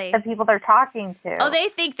 Exactly. Like the people they're talking to. Oh, they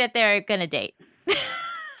think that they're gonna date.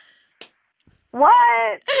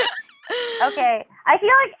 What? Okay. I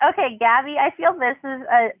feel Gabby, I feel this is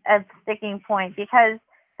a sticking point because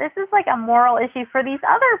this is a moral issue for these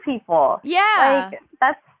other people. Yeah.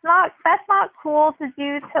 That's not cool to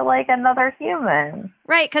do to another human.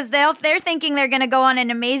 Right, because they're thinking they're going to go on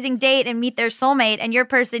an amazing date and meet their soulmate, and your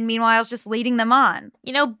person, meanwhile, is just leading them on.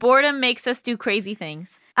 Boredom makes us do crazy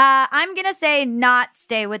things. I'm going to say not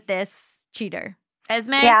stay with this cheater.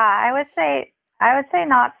 Esmé? Yeah, I would say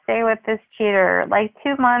not stay with this cheater.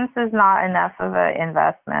 2 months is not enough of an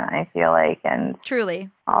investment, I feel like, and Truly.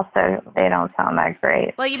 also they don't sound that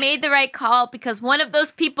great. Well, you made the right call because one of those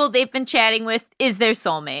people they've been chatting with is their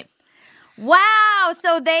soulmate. Wow.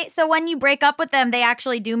 So when you break up with them, they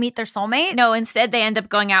actually do meet their soulmate? No, instead they end up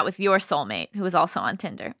going out with your soulmate, who is also on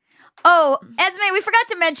Tinder. Oh, Esmé, we forgot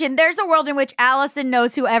to mention there's a world in which Allison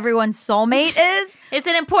knows who everyone's soulmate is. It's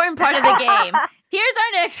an important part of the game. Here's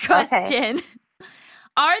our next question. Okay.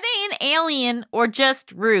 Are they an alien or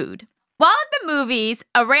just rude? While at the movies,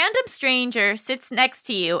 a random stranger sits next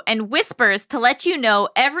to you and whispers to let you know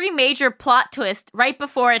every major plot twist right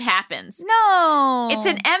before it happens. No. It's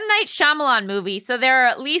an M. Night Shyamalan movie, so there are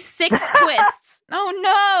at least 6 twists. Oh,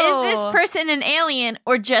 no. Is this person an alien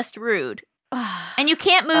or just rude? And you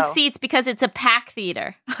can't move Oh. seats because it's a pack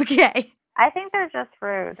theater. Okay. I think they're just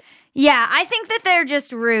rude. Yeah, I think that they're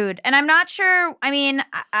just rude. And I'm not sure,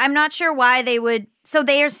 I'm not sure why they would. So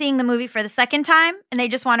they are seeing the movie for the second time and they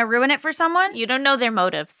just want to ruin it for someone? You don't know their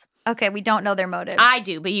motives. Okay, we don't know their motives. I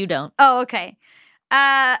do, but you don't. Oh, okay.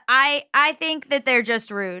 I think that they're just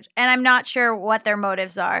rude and I'm not sure what their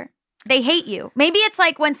motives are. They hate you. Maybe it's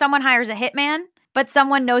like when someone hires a hitman, but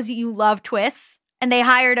someone knows you love twists and they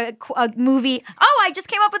hired a movie. Oh, I just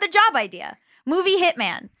came up with a job idea. Movie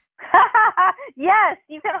hitman. Yes,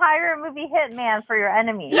 you can hire a movie hitman for your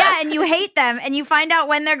enemies. Yeah, and you hate them, and you find out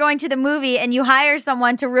when they're going to the movie, and you hire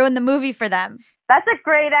someone to ruin the movie for them. That's a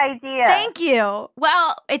great idea. Thank you.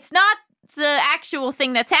 Well, it's not the actual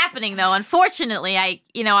thing that's happening, though. Unfortunately, I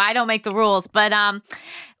don't make the rules. But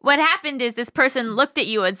what happened is this person looked at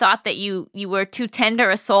you and thought that you were too tender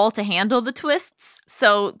a soul to handle the twists.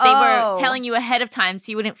 So they were telling you ahead of time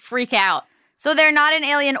so you wouldn't freak out. So they're not an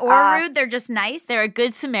alien or rude, they're just nice? They're a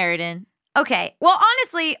good Samaritan. Okay. Well,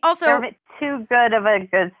 honestly, also... They're a bit too good of a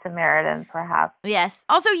good Samaritan, perhaps. Yes.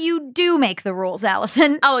 Also, you do make the rules,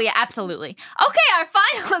 Allison. Oh, yeah, absolutely. Okay, our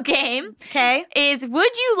final game Okay. is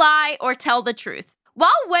would you lie or tell the truth?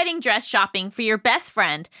 While wedding dress shopping for your best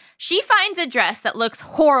friend, she finds a dress that looks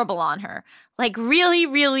horrible on her, like really,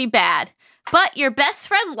 really bad. But your best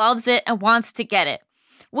friend loves it and wants to get it.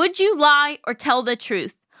 Would you lie or tell the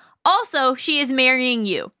truth? Also, she is marrying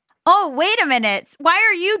you. Oh, wait a minute. Why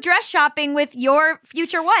are you dress shopping with your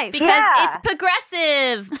future wife? Because it's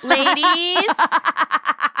progressive, ladies.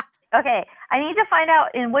 Okay, I need to find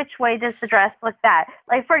out in which way does the dress look bad.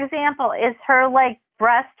 Like, for example, is her,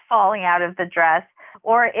 breast falling out of the dress?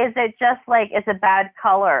 Or is it just like it's a bad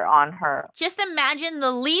color on her? Just imagine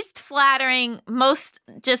the least flattering, most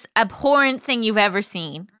just abhorrent thing you've ever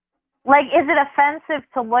seen. Like, is it offensive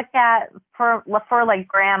to look at for like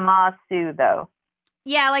Grandma Sue, though?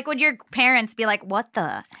 Yeah, like would your parents be like, what the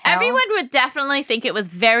hell? Everyone would definitely think it was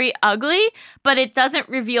very ugly, but it doesn't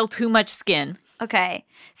reveal too much skin. Okay.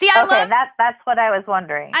 See, I love that's what I was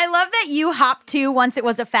wondering. I love that you hopped to once it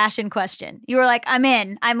was a fashion question. You were like, I'm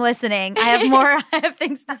in. I'm listening. I have more. I have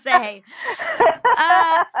things to say.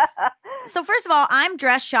 So first of all, I'm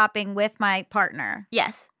dress shopping with my partner.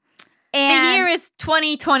 Yes. And the year is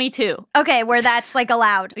 2022. Okay, where that's like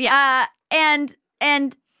allowed. Yeah. And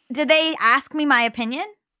did they ask me my opinion?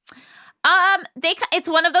 It's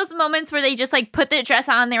one of those moments where they just like put the dress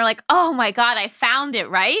on and they're like, oh my God, I found it,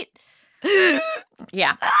 right?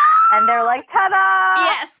 Yeah. And they're like, ta-da!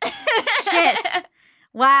 Yes. Shit.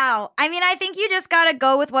 Wow. I mean, I think you just got to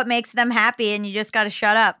go with what makes them happy and you just got to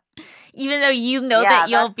shut up. Even though you know that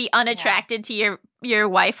you'll be unattracted to your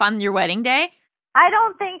wife on your wedding day? I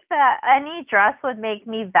don't think that any dress would make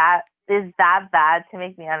me that bad to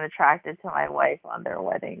make me unattracted to my wife on their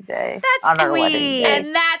wedding day. That's on our wedding sweet. day.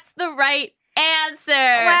 And that's the right answer.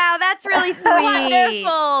 Wow, that's really sweet.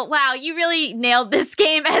 Wonderful. Wow, you really nailed this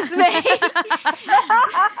game, Esmé.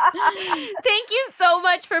 Thank you so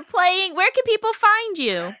much for playing. Where can people find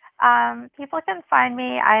you? People can find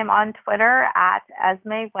me. I am on Twitter at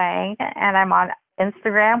Esmé Wang, and I'm on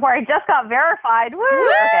Instagram, where I just got verified. Woo!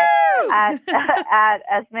 Okay. At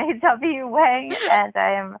Esmé W. Wang, and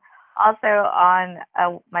I am also on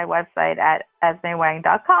my website at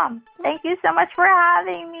esmewang.com. Thank you so much for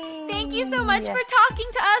having me. Thank you so much for talking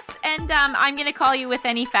to us, and I'm going to call you with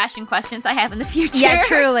any fashion questions I have in the future. Yeah,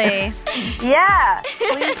 truly. Yeah,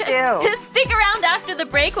 please do. Stick around after the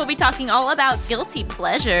break. We'll be talking all about guilty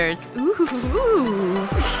pleasures. Ooh.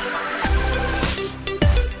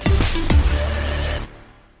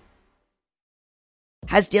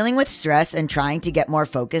 Has dealing with stress and trying to get more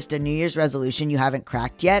focused a New Year's resolution you haven't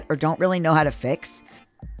cracked yet or don't really know how to fix?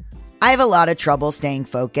 I have a lot of trouble staying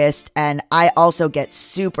focused, and I also get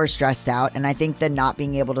super stressed out, and I think that not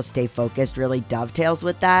being able to stay focused really dovetails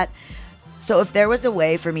with that. So if there was a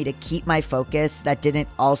way for me to keep my focus that didn't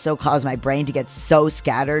also cause my brain to get so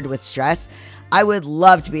scattered with stress, I would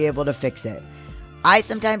love to be able to fix it. I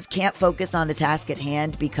sometimes can't focus on the task at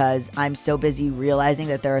hand because I'm so busy realizing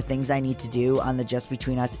that there are things I need to do on the Just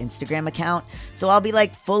Between Us Instagram account. So I'll be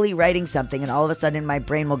like fully writing something and all of a sudden my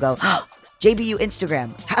brain will go, JBU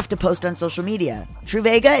Instagram, have to post on social media.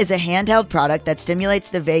 Truvaga is a handheld product that stimulates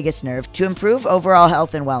the vagus nerve to improve overall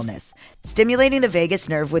health and wellness. Stimulating the vagus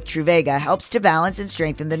nerve with Truvaga helps to balance and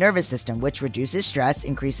strengthen the nervous system, which reduces stress,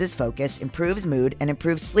 increases focus, improves mood, and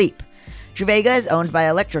improves sleep. Truvaga is owned by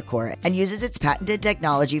electroCore and uses its patented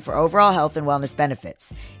technology for overall health and wellness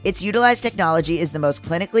benefits. Its utilized technology is the most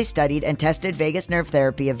clinically studied and tested vagus nerve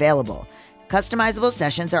therapy available. Customizable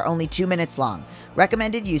sessions are only 2 minutes long.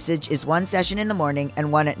 Recommended usage is 1 session in the morning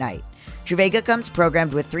and 1 at night. Truvaga comes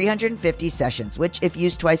programmed with 350 sessions, which, if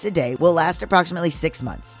used twice a day, will last approximately 6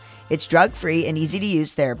 months. It's drug-free and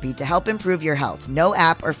easy-to-use therapy to help improve your health. No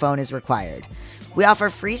app or phone is required. We offer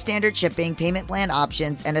free standard shipping, payment plan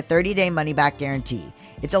options, and a 30-day money-back guarantee.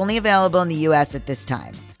 It's only available in the U.S. at this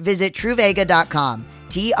time. Visit Truvaga.com,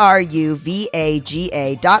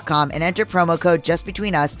 Truvaga.com, and enter promo code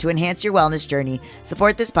JustBetweenUs to enhance your wellness journey,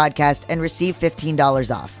 support this podcast, and receive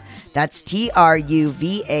 $15 off. That's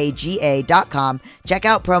Truvaga.com. Check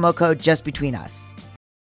out promo code JustBetweenUs.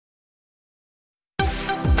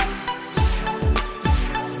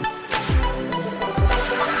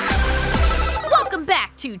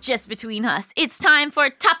 To Just Between Us. It's time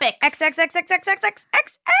for topics.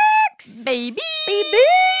 XXXXXXXX. Baby.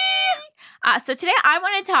 So today I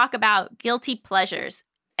want to talk about guilty pleasures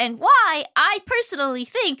and why I personally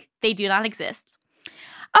think they do not exist.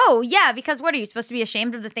 Oh, yeah, because what are you supposed to be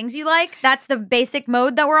ashamed of the things you like? That's the basic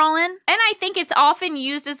mode that we're all in? And I think it's often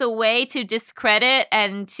used as a way to discredit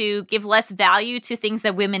and to give less value to things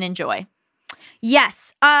that women enjoy.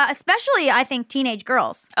 Yes, especially I think teenage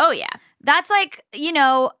girls. Oh, yeah. That's like,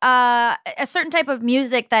 a certain type of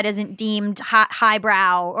music that isn't deemed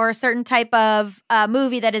highbrow, or a certain type of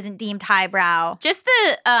movie that isn't deemed highbrow. Just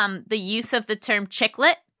the use of the term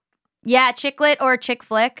chicklet. Yeah, chicklet or chick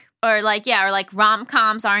flick. Or like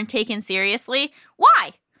rom-coms aren't taken seriously.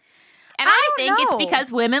 Why? And I think it's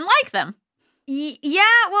because women like them.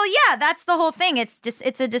 Yeah, that's the whole thing. It's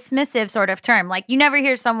a dismissive sort of term. Like, you never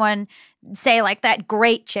hear someone say like that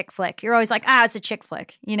great chick flick. You're always like, it's a chick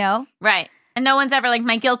flick, Right. And no one's ever like,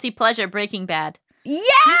 my guilty pleasure, Breaking Bad.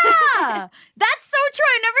 Yeah, that's so true.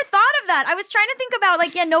 I never thought of that. I was trying to think about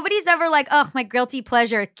like, yeah, nobody's ever like, oh, my guilty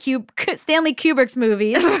pleasure, Stanley Kubrick's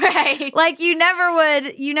movies. Right. Like you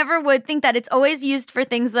never would think that. It's always used for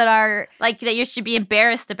things that are Like that you should be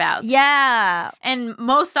embarrassed about. yeah. And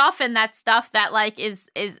most often that's stuff that like is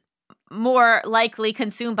more likely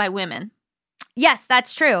consumed by women. Yes,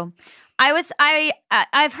 that's true.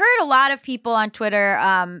 I've heard a lot of people on Twitter,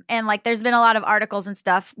 and like there's been a lot of articles and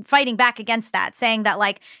stuff fighting back against that, saying that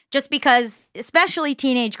like just because especially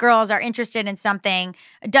teenage girls are interested in something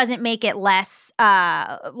doesn't make it less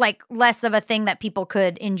of a thing that people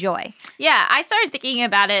could enjoy. Yeah, I started thinking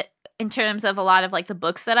about it in terms of a lot of like the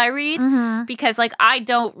books that I read because like I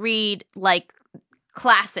don't read like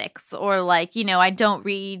classics or like, you know, I don't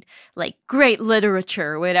read like great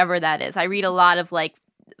literature, whatever that is. I read a lot of like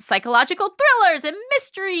psychological thrillers and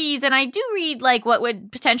mysteries, and I do read like what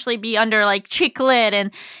would potentially be under like chick lit and,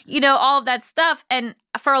 you know, all of that stuff. And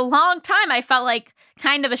for a long time I felt like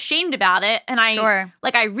kind of ashamed about it, and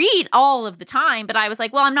I read all of the time, but I was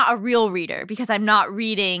like, well, I'm not a real reader because I'm not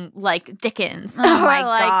reading like Dickens. Oh my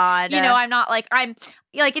like, God. You know, I'm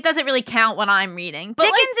like, it doesn't really count when I'm reading. But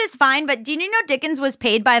Dickens is fine, but do you know Dickens was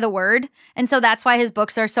paid by the word? And so that's why his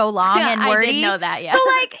books are so long and wordy. I didn't know that, yeah. So,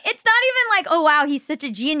 like, it's not even like, oh, wow, he's such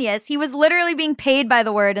a genius. He was literally being paid by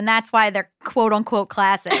the word, and that's why they're quote-unquote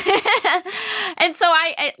classics. And so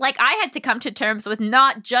I had to come to terms with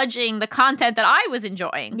not judging the content that I was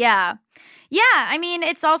enjoying. Yeah. Yeah, I mean,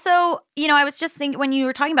 it's also, you know, I was just thinking, when you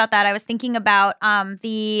were talking about that, I was thinking about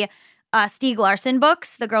the Stieg Larsson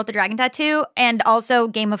books, The Girl with the Dragon Tattoo, and also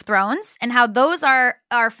Game of Thrones, and how those are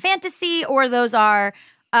fantasy, or those are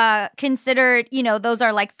considered, you know, those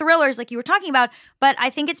are like thrillers like you were talking about, but I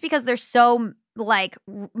think it's because they're so like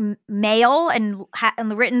male and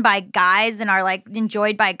written by guys and are like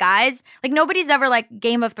enjoyed by guys. Like nobody's ever like,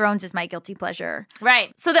 Game of Thrones is my guilty pleasure.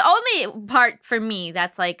 Right. So the only part for me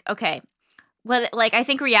that's like, okay, what, like, I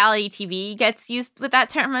think reality TV gets used with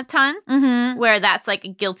that term a ton, where that's like a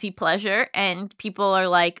guilty pleasure, and people are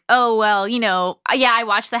like, oh, well, you know, yeah, I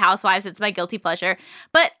watch The Housewives, it's my guilty pleasure.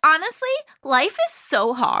 But honestly, life is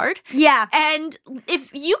so hard. Yeah. And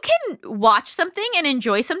if you can watch something and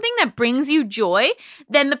enjoy something that brings you joy,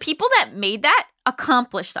 then the people that made that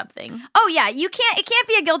accomplish something. Oh yeah, it can't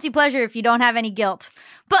be a guilty pleasure if you don't have any guilt.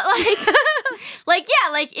 But like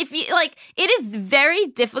if you like, it is very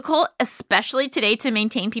difficult, especially today, to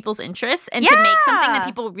maintain people's interests and to make something that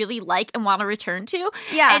people really like and want to return to.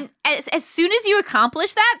 Yeah. And as soon as you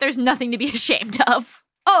accomplish that, there's nothing to be ashamed of.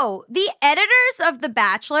 Oh, the editors of The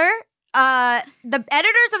Bachelor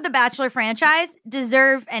franchise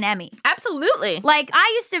deserve an Emmy. Absolutely. Like,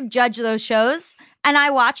 I used to judge those shows, and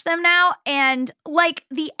I watch them now, and like,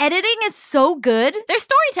 the editing is so good. They're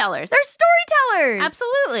storytellers.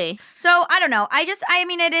 Absolutely. So I don't know. I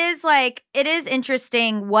mean, it is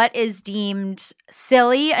interesting what is deemed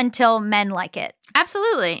silly until men like it.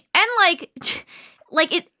 Absolutely. And like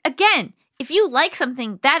it again, if you like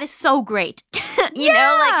something, that is so great. You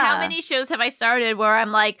know, like, how many shows have I started where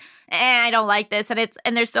I'm like, I don't like this,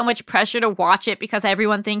 and there's so much pressure to watch it because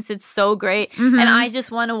everyone thinks it's so great, and I just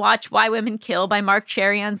want to watch Why Women Kill by Mark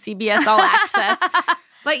Cherry on CBS All Access.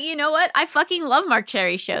 But you know what? I fucking love Mark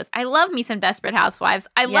Cherry shows. I love me some Desperate Housewives.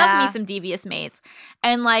 I love me some Devious Maids.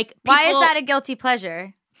 And like, why is that a guilty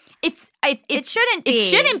pleasure? It shouldn't be. It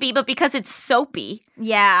shouldn't be, but because it's soapy,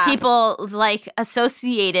 people like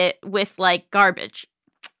associate it with like garbage.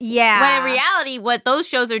 Yeah. When in reality, what those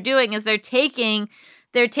shows are doing is they're taking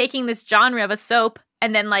this genre of a soap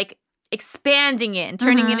and then like expanding it and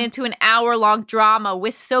turning it into an hour-long drama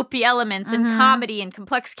with soapy elements and comedy and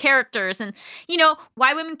complex characters. And, you know,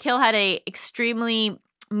 Why Women Kill had a extremely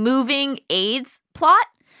moving AIDS plot.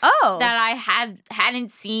 Oh. That I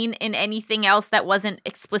hadn't seen in anything else that wasn't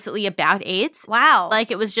explicitly about AIDS. Wow. Like,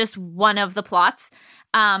 it was just one of the plots.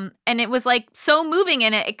 And it was like so moving,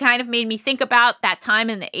 and it kind of made me think about that time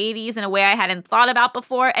in the 80s in a way I hadn't thought about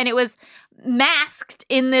before. And it was masked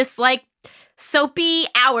in this like soapy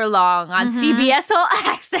hour long on CBS All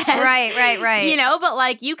Access. Right. You know, but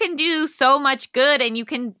like, you can do so much good, and you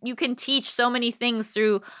can teach so many things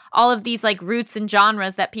through all of these like roots and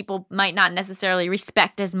genres that people might not necessarily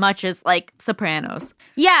respect as much as like Sopranos.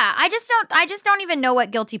 Yeah, I just don't even know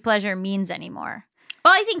what guilty pleasure means anymore.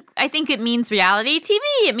 Well, I think it means reality TV.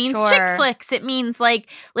 It means chick flicks. It means like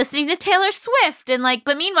listening to Taylor Swift, and like,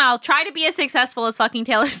 but meanwhile, try to be as successful as fucking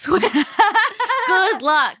Taylor Swift. Good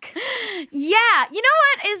luck. Yeah, you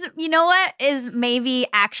know what is maybe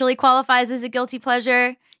actually qualifies as a guilty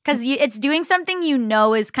pleasure, because it's doing something you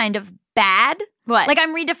know is kind of bad. What? Like,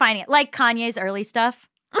 I'm redefining it, like Kanye's early stuff.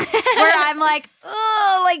 where I'm like,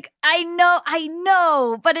 oh, like I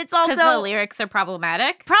know, but it's also Because the lyrics are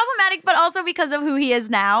problematic. problematic, but also because of who he is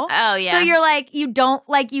now. Oh, yeah. So you're like, you don't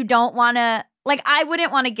want to, like, I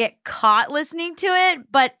wouldn't want to get caught listening to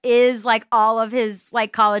it, but is like all of his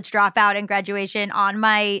like college dropout and graduation on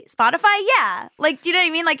my Spotify? Yeah. Like, do you know what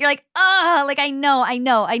I mean? Like, you're like, oh, like I know.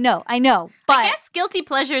 But I guess guilty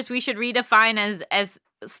pleasures we should redefine as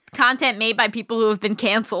content made by people who have been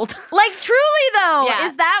canceled. like truly though, Yeah.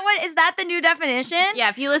 is that the new definition? Yeah,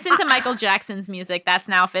 if you listen to Michael Jackson's music, that's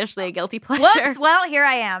now officially a guilty pleasure. Whoops. Well, here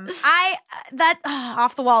I am.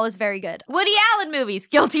 Off the Wall is very good. Woody Allen movies,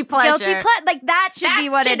 guilty pleasure. Like that should be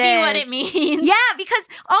what it is. what it means. Yeah, because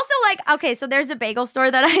also like okay, so there's a bagel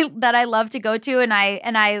store that I love to go to, and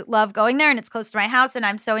I love going there, and it's close to my house, and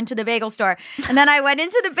I'm so into the bagel store. And then I went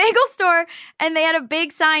into the bagel store, and they had a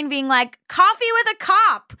big sign being like coffee with a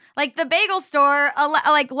cop. Like the bagel store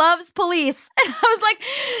like loves police. And I was like,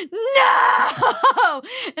 no.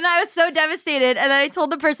 And I was so devastated. And then I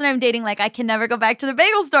told the person I'm dating, like, I can never go back to the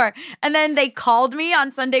bagel store. And then they called me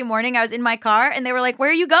on Sunday morning. I was in my car and they were like, where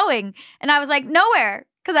are you going? And I was like, nowhere.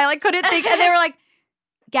 Because I like couldn't think. And they were like,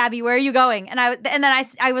 Gabby, where are you going? And then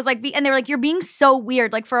I was like, and they were like, you're being so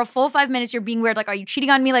weird. Like for a full 5 minutes, you're being weird. Like, are you cheating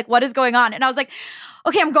on me? Like, what is going on? And I was like,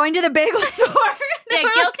 okay, I'm going to the bagel store. Yeah,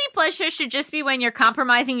 guilty pleasure should just be when you're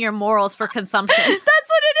compromising your morals for consumption. That's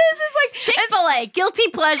what it is. It's like Chick-fil-A, guilty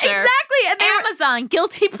pleasure. Exactly. And Amazon,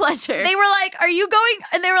 guilty pleasure. they were like, are you going?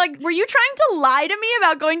 And they were like, were you trying to lie to me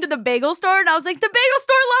about going to the bagel store? And I was like, the bagel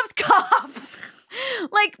store loves cops.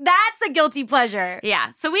 Like, that's a guilty pleasure.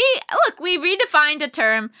 Yeah. So we redefined a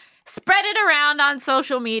term, spread it around on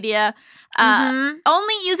social media.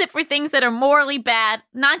 Only use it for things that are morally bad,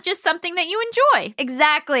 not just something that you enjoy.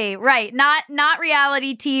 Exactly. Right. Not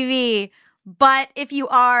reality TV. But if you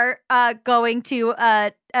are going to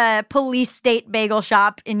a police state bagel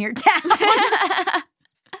shop in your town.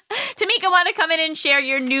 Tamika, want to come in and share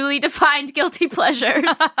your newly defined guilty pleasures?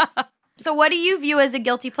 So what do you view as a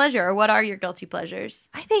guilty pleasure, or what are your guilty pleasures?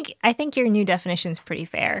 I think your new definition is pretty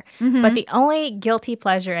fair. But the only guilty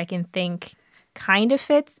pleasure I can think kind of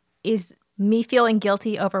fits is me feeling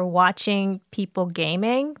guilty over watching people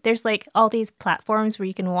gaming. There's like all these platforms where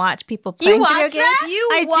you can watch people playing video games. You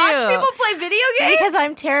watch people play video games? Because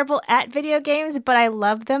I'm terrible at video games, but I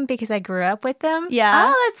love them because I grew up with them.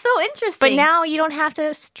 Yeah. Oh, that's so interesting. But now you don't have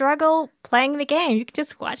to struggle playing the game. You can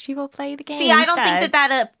just watch people play the game. See, I don't instead. think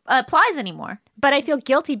that applies anymore. But I feel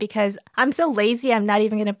guilty because I'm so lazy. I'm not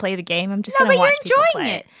even going to play the game. I'm just going to watch people you're play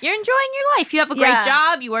enjoying it. You're enjoying your life. You have a great Yeah.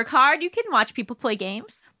 job. You work hard. You can watch people play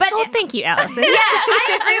games. But Oh, thank you, Allison. yeah,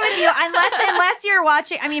 I agree with you. Unless you're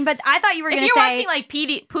watching, I mean, but I thought you were If going to you're say. watching like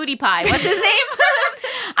PewDiePie, what's his name?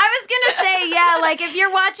 I was going to say, yeah, like if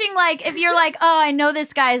you're watching, like if you're like, oh, I know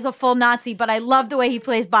this guy is a full Nazi, but I love the way he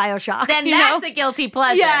plays BioShock. Then you that's know? a guilty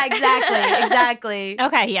pleasure. Yeah, exactly.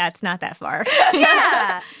 Okay, yeah, it's not that far.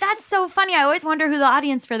 Yeah, that's so funny. I always wonder who the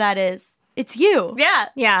audience for that is. It's you. Yeah.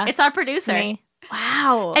 Yeah. It's our producer. Me.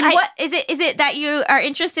 Wow. And what is it? Is it that you are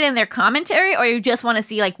interested in their commentary, or you just want to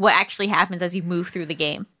see like what actually happens as you move through the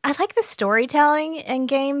game? I like the storytelling in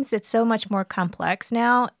games. It's so much more complex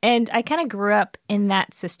now. And I kind of grew up in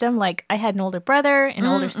that system. Like, I had an older brother, an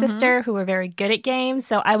older sister who were very good at games.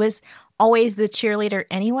 So I was always the cheerleader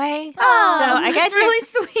anyway. Oh, so I got that's really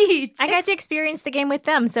sweet. I got to experience the game with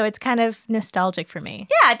them. So it's kind of nostalgic for me.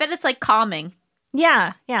 Yeah, I bet it's like calming.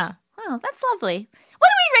 Yeah. Oh, that's lovely. What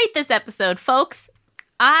do we rate this episode, folks?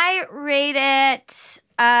 I rate it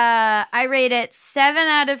 7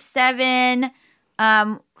 out of 7.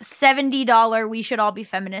 $70 We Should All Be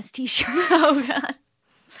Feminist t-shirts. Oh god,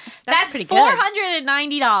 that's pretty good.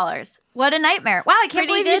 $490. What a nightmare. Wow, I can't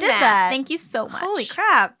believe you did that. Thank you so much. Holy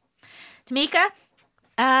crap. Tamika,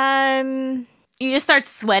 Um, you just start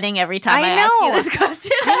sweating every time I I ask you know. this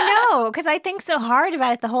question. I know, because I think so hard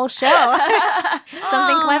about it the whole show.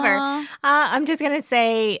 Something clever. Aw. I'm just going to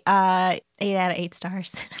say 8 out of 8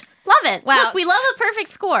 stars. Love it. Wow. Look, we love a perfect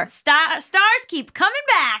score. Stars keep coming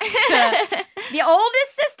back. The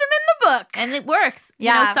oldest system in the book. And it works. You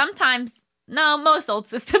Yeah. know, sometimes, no, most old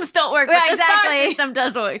systems don't work, but Yeah, the star exactly. system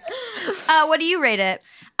does work. What do you rate it?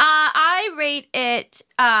 I rate it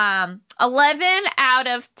 11 out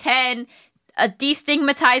of 10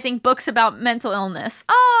 destigmatizing books about mental illness.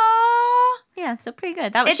 Oh, Yeah, so pretty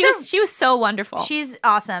good. That was, It's she was so wonderful. she's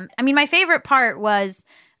awesome. I mean, my favorite part was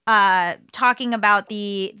talking about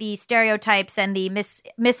the stereotypes and the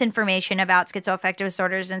misinformation about schizoaffective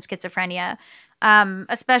disorders and schizophrenia,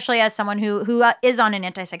 especially as someone who is on an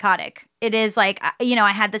antipsychotic. It is like,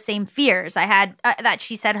 I had the same fears I had that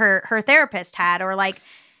she said her therapist had, or like,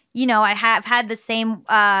 I have had the same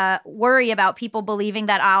worry about people believing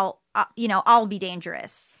that I'll be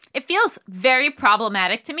dangerous. It feels very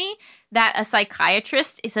problematic to me that a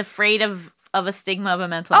psychiatrist is afraid of a stigma of a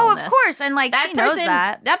mental illness. Oh, of course. And she knows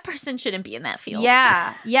that. That person shouldn't be in that field.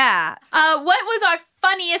 Yeah. Yeah. What was our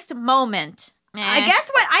funniest moment?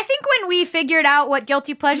 I think when we figured out what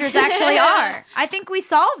guilty pleasures actually are, I think we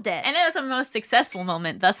solved it. And it was our most successful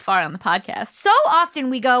moment thus far on the podcast. So often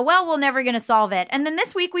we go, well, we're never going to solve it. And then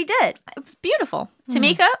this week we did. It was beautiful.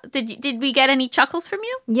 Tamika, did we get any chuckles from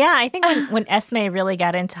you? Yeah, I think when Esmé really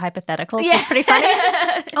got into hypotheticals, it was pretty funny.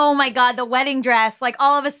 Oh my God, the wedding dress.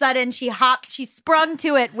 All of a sudden she sprung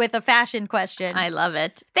to it with a fashion question. I love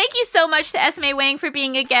it. Thank you so much to Esmé Wang for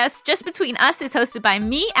being a guest. Just Between Us is hosted by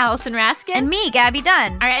me, Allison Raskin. And me, Gabby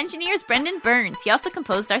Dunn. Our engineer is Brendan Burns. He also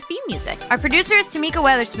composed our theme music. Our producer is Tamika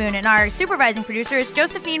Weatherspoon, and our supervising producer is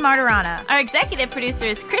Josephine Martirana. Our executive producer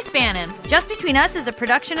is Chris Bannon. Just Between Us is a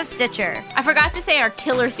production of Stitcher. I forgot to say our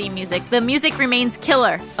killer theme music. The music remains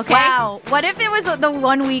killer, okay? Wow. What if it was the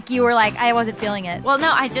one week you were like, I wasn't feeling it? Well,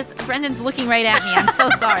 no, Brendan's looking right at me. I'm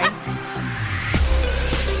so sorry.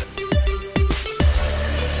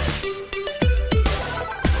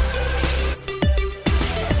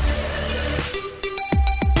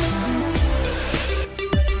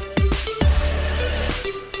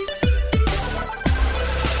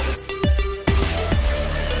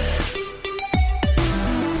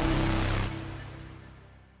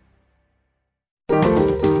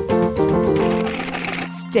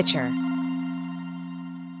 Stitcher.